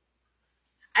ribbon.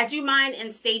 I do mine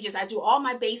in stages. I do all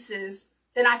my bases,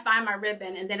 then I find my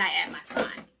ribbon, and then I add my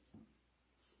sign.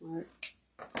 Smart.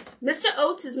 Mr.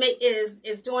 Oates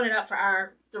is doing it up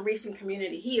for the reefing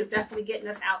community. He is definitely getting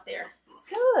us out there.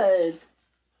 Good.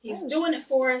 He's doing it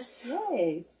for us.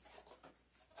 Yay.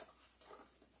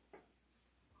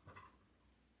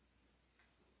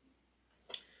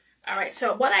 All right,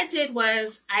 so what I did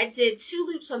was I did 2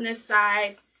 loops on this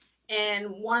side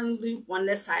and 1 loop on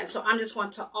this side. So I'm just going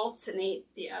to alternate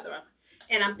the other.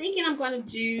 And I'm thinking I'm going to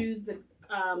do the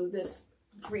this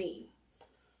green.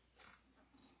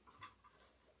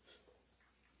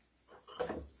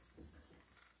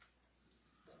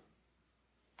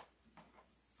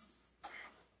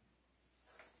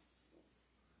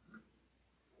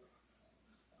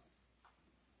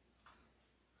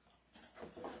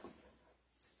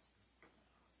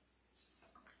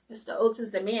 Mr. Oates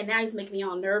is the man. Now he's making me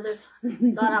all nervous.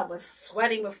 Thought I was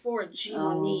sweating before. G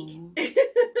Monique.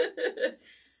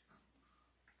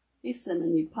 He's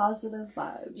sending you positive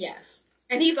vibes. Yes.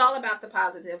 And he's all about the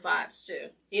positive vibes,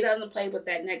 too. He doesn't play with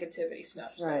that negativity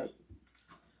stuff. That's right.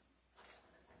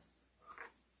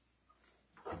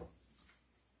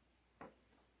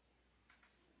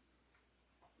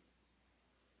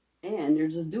 And you're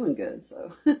just doing good,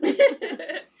 so.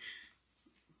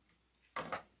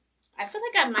 I feel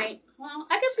like I might, well,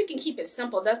 I guess we can keep it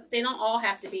simple. They don't all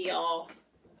have to be all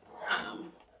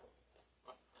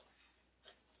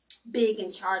big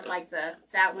and charged like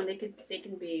that one. They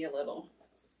can be a little.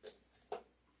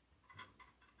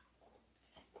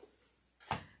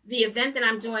 The event that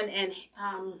I'm doing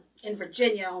in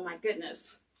Virginia, oh my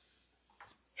goodness,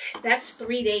 that's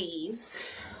 3 days.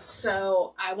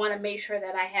 So I want to make sure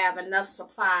that I have enough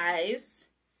supplies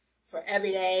for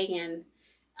every day, and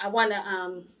I want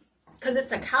to because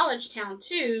it's a college town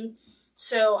too,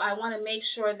 so I want to make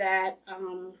sure that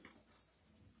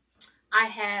I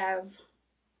have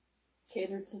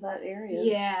catered to that area.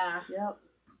 Yeah. Yep.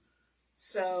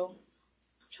 So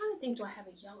I'm trying to think, do I have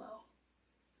a yellow?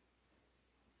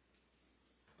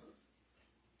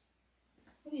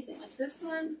 What do you think? Like this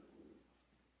one?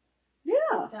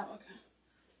 Yeah. That one.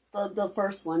 Okay. The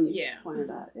first one you Yeah. pointed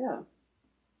at. Yeah. Let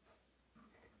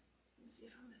me see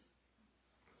if I miss.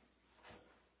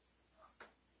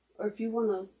 Or if you want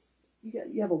to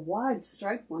you have a wide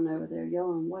striped one over there,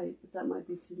 yellow and white, but that might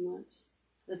be too much.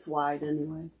 It's wide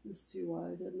anyway. It's too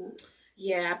wide, isn't it?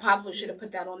 Yeah, I probably should have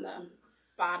put that on the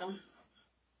bottom.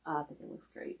 I think it looks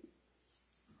great.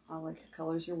 I like the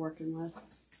colors you're working with.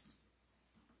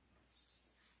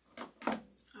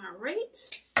 All right.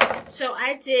 So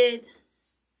I did,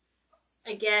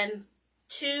 again,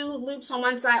 2 loops on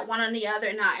one side, 1 on the other,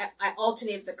 and I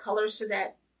alternated the colors so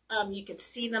that you could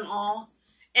see them all.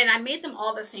 And I made them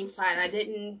all the same side. I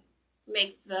didn't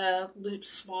make the loops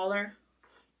smaller.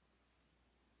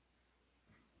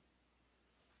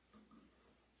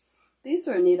 These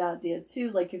are a neat idea too.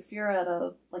 Like if you're at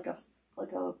a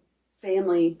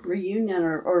family reunion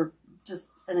or just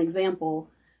an example,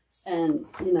 and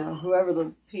you know whoever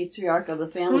the patriarch of the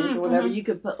family is or whatever, you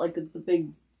could put like the big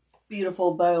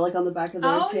beautiful bow like on the back of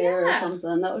their chair or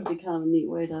something. That would be kind of a neat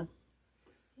way to.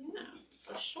 Yeah,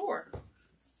 for sure.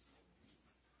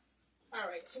 All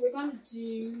right, so we're going to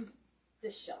do the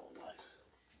shell one.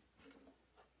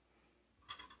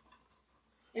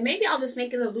 And maybe I'll just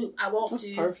make it a loop. I won't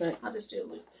do... Perfect. I'll just do a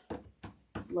loop.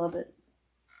 Love it.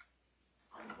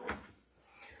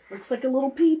 Looks like a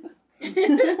little peep.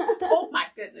 Oh my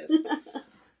goodness.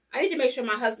 I need to make sure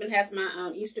my husband has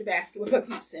my Easter basket with my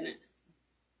peeps in it.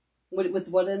 With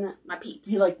what in it? My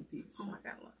peeps. You like the peeps. Oh my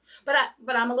God.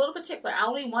 But I'm a little particular. I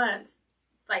only want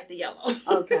like the yellow.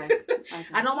 Okay.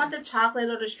 I don't want the chocolate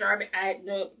or the strawberry.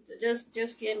 No,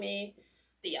 just give me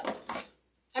the yellows.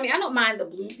 I mean, I don't mind the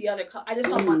blue, the other color. I just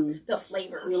don't want the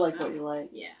flavors. You like what you like.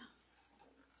 Yeah.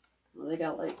 Well, they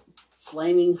got like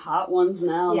flaming hot ones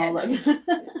now. Yeah, and all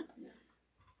that.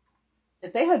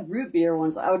 If they had root beer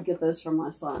ones, I would get those for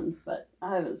my son, but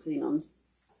I haven't seen them.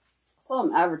 I saw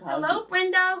them advertised. Hello,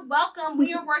 Brenda. Welcome.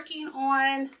 We are working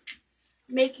on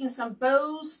making some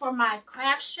bows for my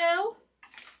craft show.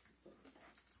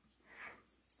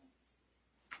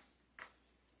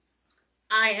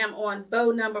 I am on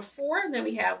bow number 4. Then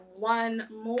we have 1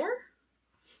 more.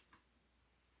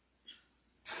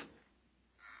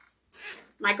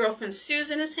 My girlfriend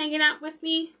Susan is hanging out with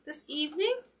me this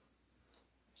evening.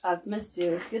 I've missed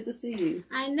you. It's good to see you.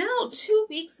 I know. 2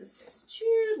 weeks is just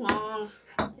too long.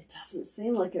 It doesn't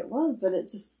seem like it was, but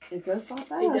it goes by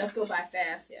fast. It does go by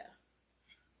fast, yeah.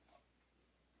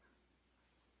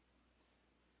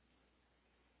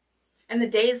 And the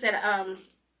days that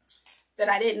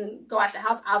I didn't go out the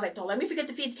house, I was like, don't let me forget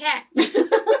to feed the cat.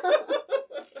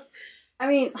 I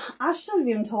mean, I should have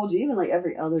even told you, even like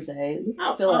every other day.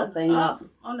 Fill that thing up.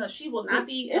 Oh no, she will not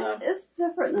be. It's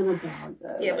different than a dog,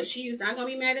 though. Yeah, but she's not gonna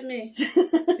be mad at me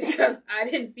because I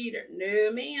didn't feed her.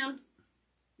 No, ma'am.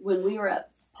 When we were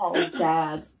at Paul's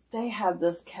dad's, they have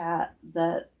this cat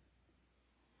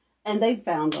and they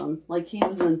found him. Like he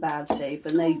was in bad shape,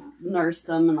 and they nursed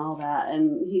him and all that.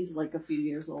 And he's like a few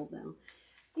years old now.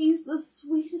 He's the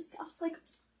sweetest. I was like,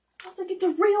 it's a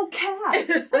real cat.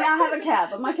 I mean, I have a cat,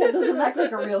 but my cat doesn't act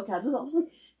like a real cat. I was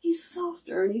like, he's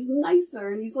softer and he's nicer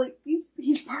and he's like,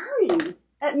 he's purring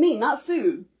at me, not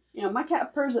food. You know, my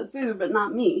cat purrs at food, but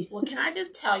not me. Well, can I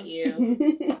just tell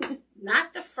you,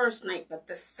 not the first night, but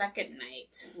the second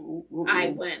night,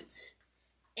 I went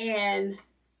and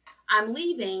I'm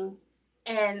leaving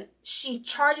and she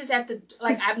charges at the,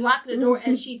 like I'm locking the door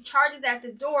and she charges at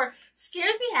the door,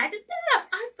 scares me half to death.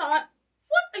 I thought,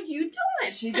 what are you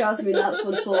doing? She drives me nuts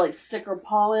when she'll like stick her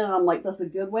paw in and I'm like, that's a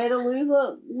good way to lose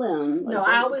a limb. Like, no,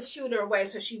 I always shoot her away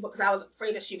because I was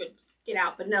afraid that she would get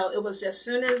out. But no, it was just as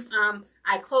soon as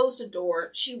I closed the door,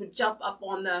 she would jump up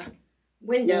on the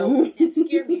window and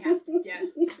scare me half to death.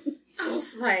 I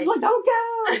was like, she's like, don't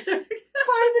go. Find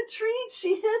the trees.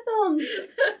 She hit them.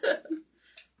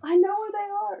 I know where they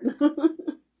are.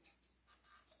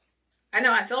 I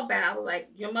know, I felt bad. I was like,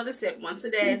 your mother said once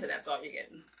a day, so that's all you're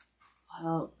getting.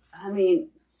 Well, I mean,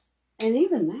 and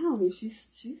even now, I mean,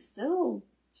 she's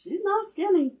not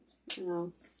skinny, you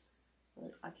know.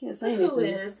 But I can't say anything. Who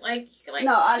is? Like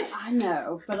no, I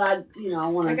know, but I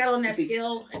want to. I got on that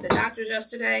scale at the doctor's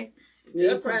yesterday.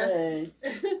 Depressed.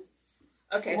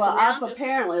 Okay, well, so now I've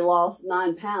apparently lost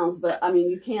 9 pounds, but I mean,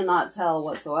 you cannot tell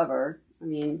whatsoever. I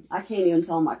mean, I can't even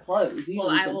tell my clothes. You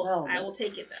can tell. I will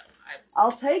take it though.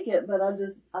 I'll take it, but I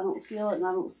don't feel it and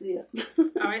I don't see it.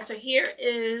 All right, so here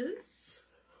is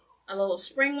a little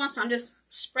spring one. So I'm just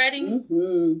spreading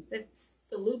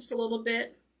the loops a little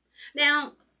bit.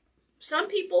 Now, some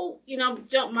people,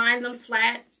 don't mind them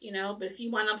flat, but if you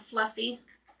want them fluffy,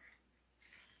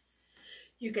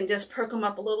 you can just perk them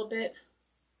up a little bit.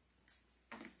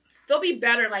 They'll be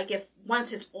better, like, if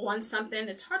once it's on something.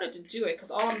 It's harder to do it because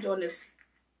all I'm doing is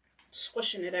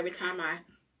squishing it every time I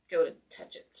go to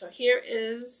touch it. So here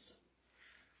is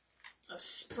a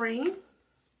spring.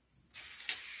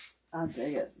 I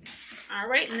dig it. All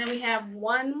right, and then we have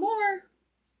one more.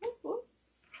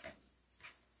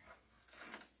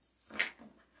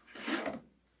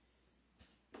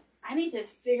 I need to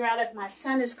figure out if my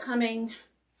son is coming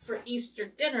for Easter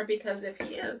dinner, because if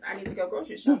he is, I need to go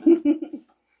grocery shopping.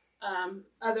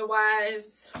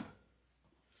 Otherwise,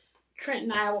 Trent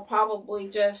and I will probably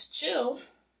just chill.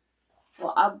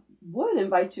 Well, I would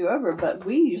invite you over, but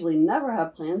we usually never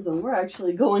have plans, and we're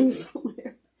actually going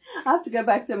somewhere. I have to go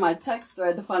back through my text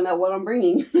thread to find out what I'm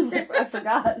bringing. I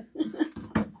forgot.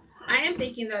 I am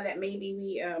thinking, though, that maybe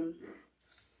we,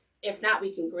 if not,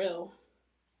 we can grill.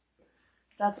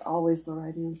 That's always the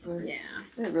right answer.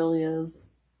 Yeah. It really is.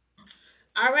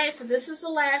 All right, so this is the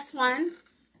last one.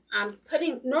 I'm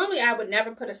putting, normally I would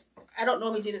never put I don't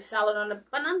normally do the salad on it,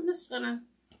 but I'm just going to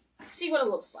see what it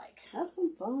looks like. Have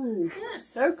some fun.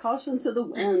 Yes. Throw caution to the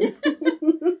wind.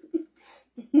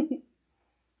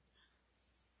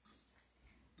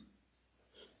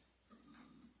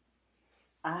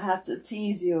 I have to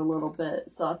tease you a little bit,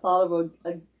 so I thought of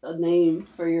a name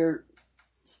for your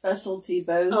specialty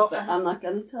bows, but I'm not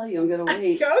going to tell you. I'm going to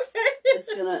wait. Okay.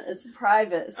 It's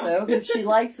private, so if she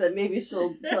likes it, maybe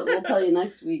we'll tell you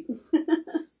next week.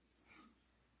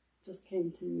 Just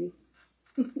came to me.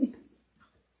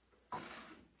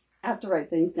 I have to write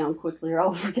things down quickly or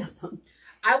I'll forget them.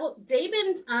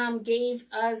 David gave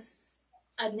us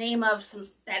a name of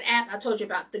that app I told you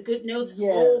about, the Good Notes.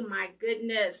 Yes. Oh my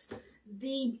goodness.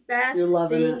 The best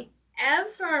thing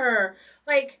ever.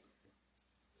 Like,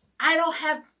 I don't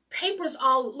have papers,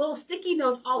 little sticky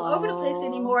notes all over the place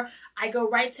anymore. I go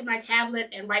right to my tablet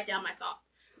and write down my thought.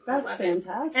 That's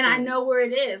fantastic. And I know where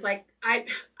it is. Like,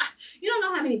 you don't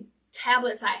know how many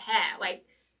tablets I have, like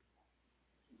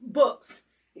books.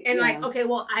 And like, okay,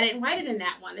 well, I didn't write it in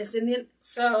that one. It's in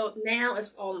so now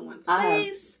it's all in one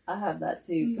place. I have that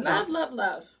too.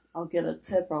 Love. I'll get a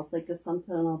tip or I'll think of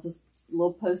something and I'll just a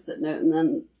little post-it note and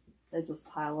then they just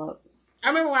pile up. I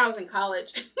remember when I was in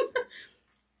college,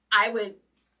 I would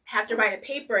have to write a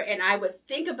paper and I would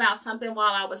think about something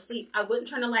while I was asleep. I wouldn't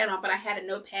turn the light on, but I had a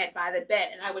notepad by the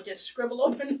bed and I would just scribble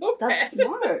on the notepad. That's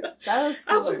smart. That is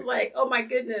smart. I was like, oh my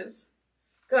goodness.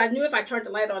 Because I knew if I turned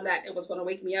the light on that it was going to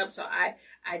wake me up. So I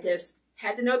just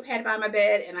had the notepad by my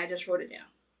bed and I just wrote it down.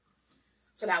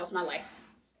 So that was my life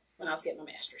when I was getting my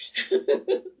master's.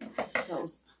 That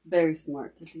was very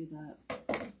smart to do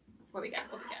that. What we got?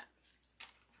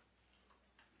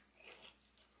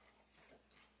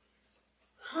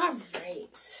 All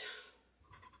right.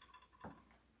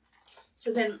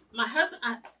 So then my husband,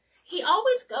 he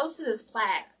always goes to this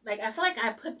plaid. Like, I feel like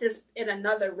I put this in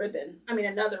another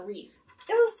another wreath.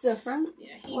 It was different.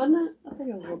 Yeah. Wasn't it? I think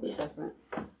it was a little bit different.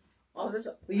 Well,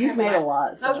 you've made a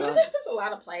lot. So I was going to say there's a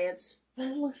lot of plaids. But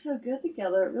it looks so good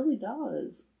together. It really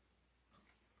does.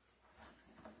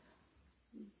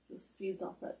 It just feeds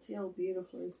off that teal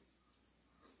beautifully.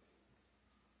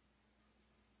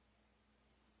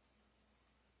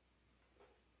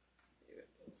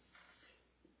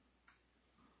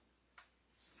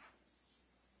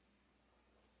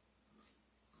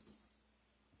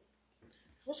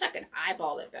 I wish I could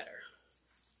eyeball it better.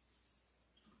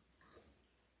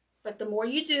 But the more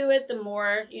you do it, the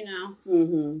more, it'll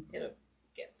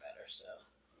get better, so.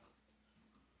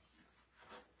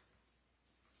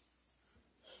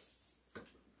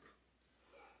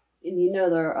 And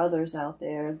there are others out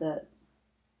there that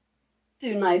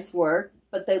do nice work,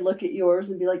 but they look at yours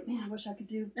and be like, man, I wish I could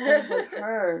do things like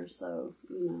her. So,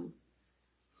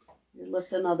 you're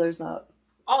lifting others up.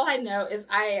 All I know is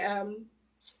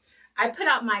I put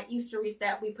out my Easter wreath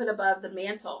that we put above the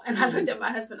mantle, and I looked at my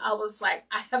husband. I was like,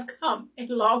 I have come a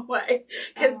long way,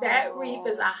 because that wreath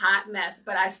is a hot mess,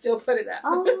 but I still put it up.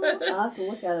 I'll have to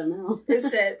look at it now.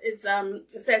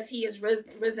 It says he is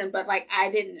risen, but like I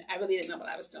really didn't know what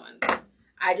I was doing.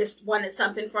 I just wanted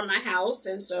something for my house,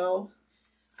 and so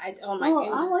I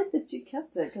like that you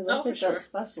kept it, because I think that's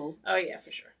special. Oh yeah,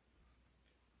 for sure.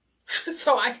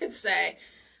 So I could say,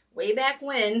 way back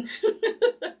when.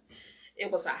 It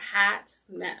was a hot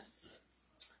mess.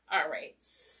 All right,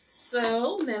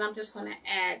 so then I'm just going to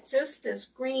add just this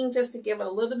green just to give it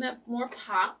a little bit more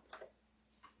pop.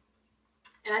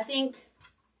 And I think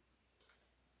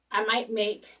I might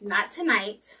make, not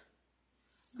tonight,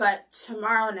 but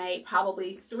tomorrow night,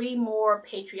 probably 3 more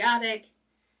patriotic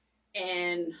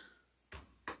and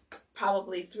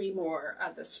probably 3 more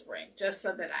of the spring, just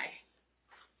so that I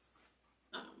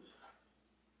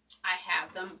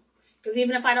have them. Because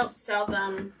even if I don't sell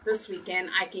them this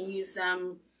weekend, I can use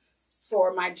them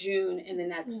for my June, and then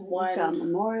that's one. You've got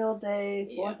Memorial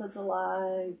Day, 4th of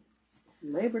July,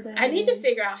 Labor Day. I need to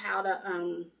figure out how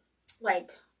to,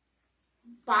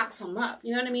 box them up.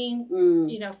 You know what I mean?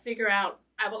 You know, figure out,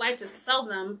 I would like to sell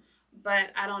them,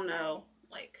 but I don't know,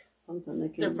 like, something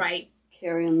that can the right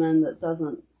carry them in that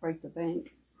doesn't break the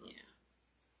bank. Yeah.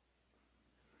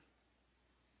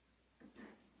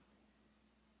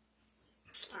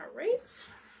 All right.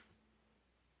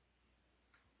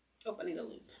 Oh, I need a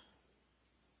loop.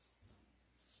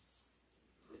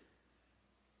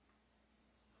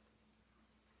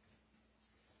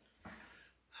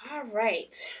 All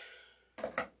right.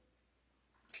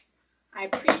 I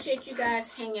appreciate you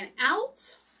guys hanging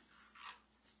out.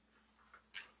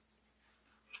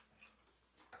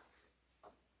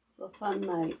 It's a fun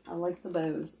night. I like the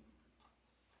bows.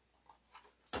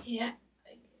 Yeah.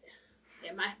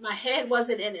 Yeah, my head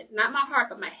wasn't in it. Not my heart,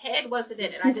 but my head wasn't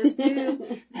in it. I just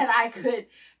knew that I could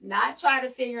not try to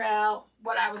figure out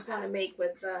what I was going to make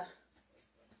with the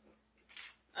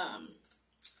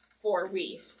for a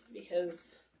wreath,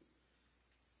 because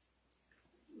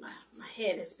my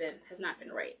head has not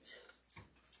been right.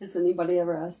 Has anybody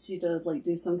ever asked you to like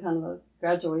do some kind of a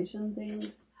graduation thing?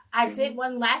 I did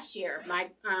one last year. My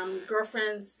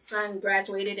girlfriend's son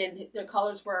graduated, and their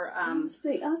colors were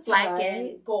black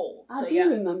and gold. I do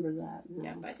remember that. Now.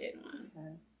 Yep, I did one.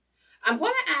 Okay. I'm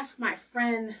going to ask my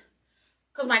friend,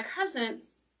 because my cousin,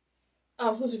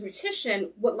 who's a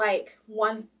beautician, would like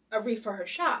a wreath for her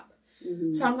shop.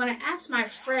 So I'm going to ask my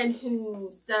friend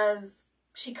who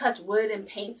she cuts wood and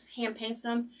hand paints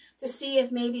them, to see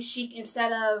if maybe she,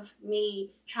 instead of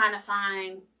me trying to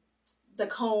find the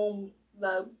comb,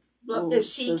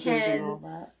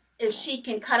 if she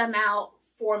can cut them out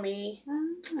for me.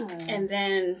 And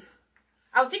then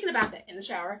I was thinking about that in the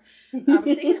shower. I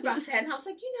was thinking about that, and I was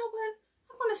like, you know what?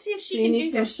 I'm going to see if she can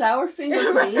do some shower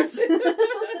fingerprints.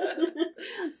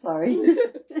 Sorry.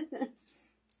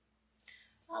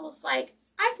 I was like,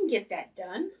 I can get that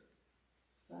done.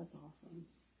 That's awesome.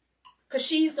 Because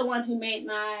she's the one who made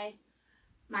my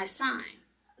sign.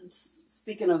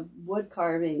 Speaking of wood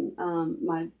carving,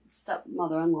 my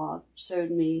stepmother-in-law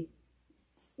showed me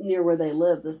near where they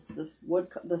live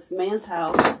this man's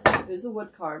house, who's a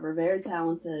wood carver, very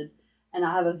talented, and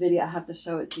I have a video. I have to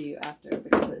show it to you after,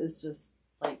 because it is just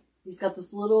like, he's got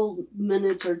this little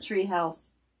miniature tree house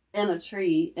in a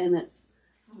tree, and it's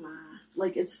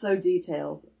like, it's so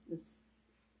detailed. It's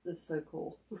so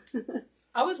cool.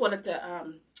 I always wanted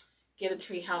to get a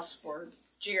tree house for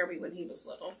Jeremy when he was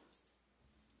little.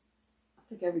 I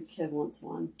think every kid wants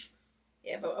one.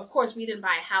 Yeah, but of course we didn't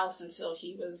buy a house until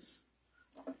he was,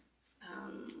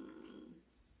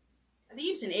 I think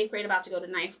he was in 8th grade, about to go to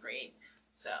 9th grade.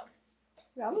 So.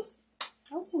 Yeah, I was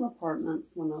in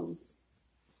apartments when I was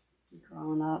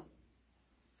growing up.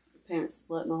 Parents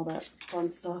split and all that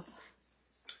fun stuff.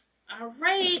 All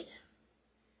right.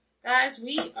 Guys,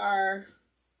 we are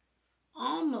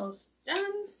almost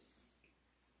done.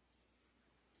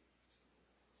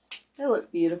 They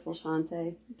look beautiful,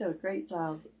 Chanti. You did a great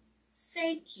job.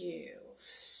 Thank you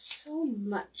so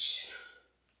much.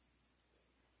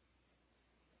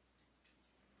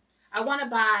 I want to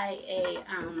buy a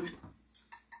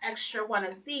extra one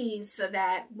of these so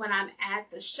that when I'm at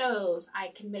the shows, I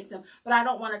can make them. But I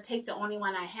don't want to take the only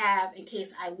one I have in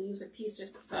case I lose a piece or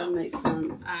so. That makes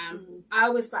sense. I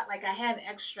always buy, like, I have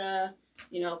extra,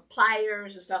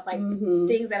 pliers and stuff, like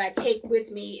things that I take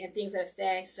with me and things that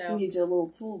stay. So you need your little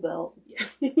tool belt.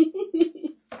 Yeah.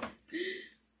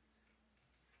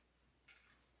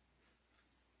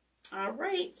 All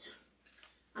right.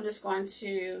 I'm just going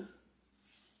to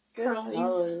curl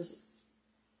these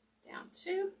down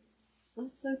too.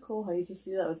 That's so cool how you just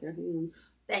do that with your hands.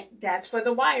 That's for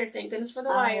the wire. Thank goodness for the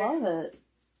wire. I love it.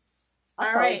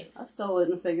 All right. I still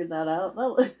wouldn't have figured that out.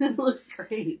 That looks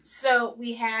great. So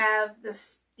we have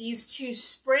these two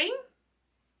spring.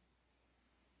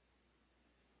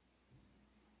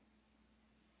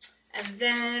 And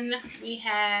then we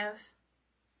have...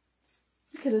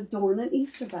 You could adorn an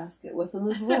Easter basket with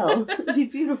them as well. It'd be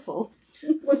beautiful.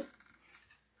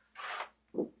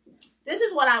 This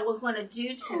is what I was going to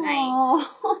do tonight.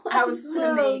 Oh, I was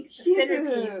going to make a cute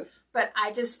centerpiece, but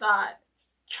I just thought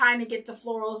trying to get the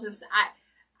florals and stuff,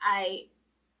 I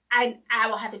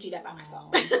will have to do that by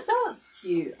myself. That's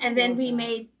cute. And then we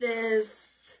made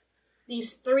these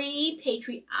 3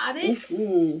 patriotic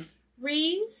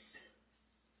wreaths.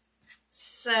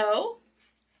 So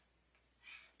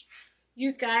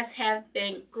you guys have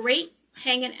been great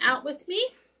hanging out with me.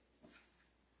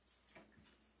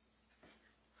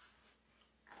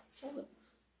 So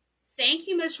thank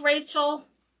you, Miss Rachel.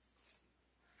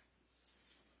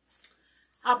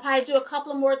 I'll probably do a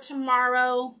couple more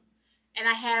tomorrow. And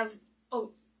I have,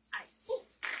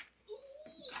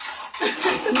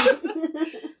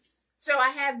 So I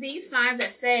have these signs that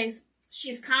says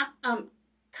she's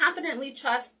confidently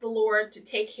trusts the Lord to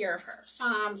take care of her.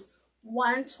 Psalms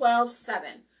 112:7.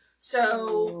 So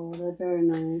oh, they're very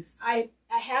nice. I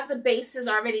have the bases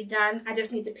already done. I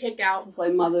just need to pick out. So it's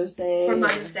like Mother's Day. For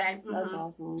Mother's Day. Mm-hmm. That's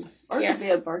awesome. Or it could be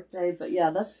a birthday, but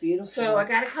yeah, that's beautiful. So I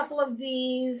got a couple of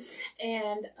these,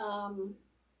 and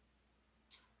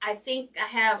I think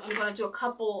I'm going to do a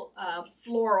couple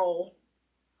floral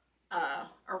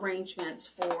arrangements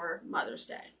for Mother's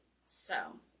Day.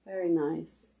 So. Very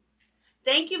nice.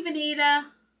 Thank you, Vanita.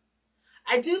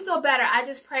 I do feel better. I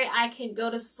just pray I can go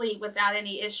to sleep without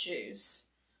any issues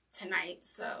tonight.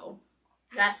 So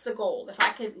that's the goal. If I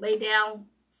could lay down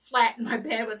flat in my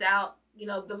bed without,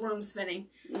 the room spinning,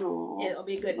 it'll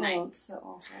be a good night. It's so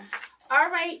awful. All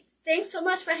right. Thanks so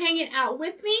much for hanging out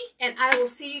with me. And I will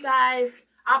see you guys.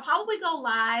 I'll probably go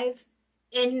live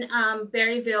in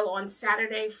Berryville on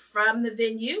Saturday from the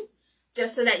venue,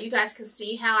 just so that you guys can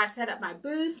see how I set up my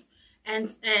booth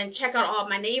and check out all of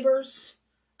my neighbors.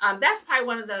 That's probably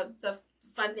one of the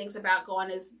fun things about going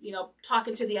is,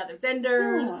 talking to the other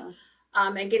vendors,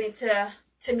 and getting to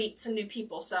meet some new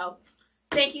people. So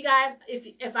thank you guys.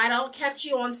 If I don't catch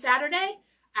you on Saturday,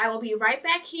 I will be right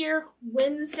back here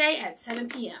Wednesday at 7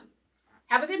 p.m.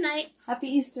 Have a good night. Happy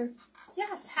Easter.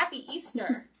 Yes, happy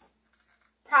Easter.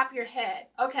 Prop your head.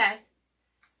 Okay.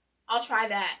 I'll try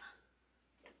that.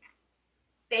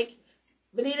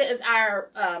 Vanita is our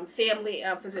family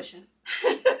physician.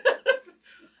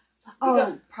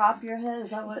 Prop your head?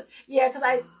 Is that what? Yeah, because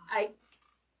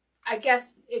I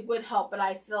guess it would help, but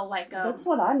I feel like that's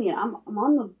what I need. I'm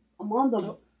on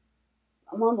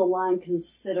the line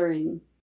considering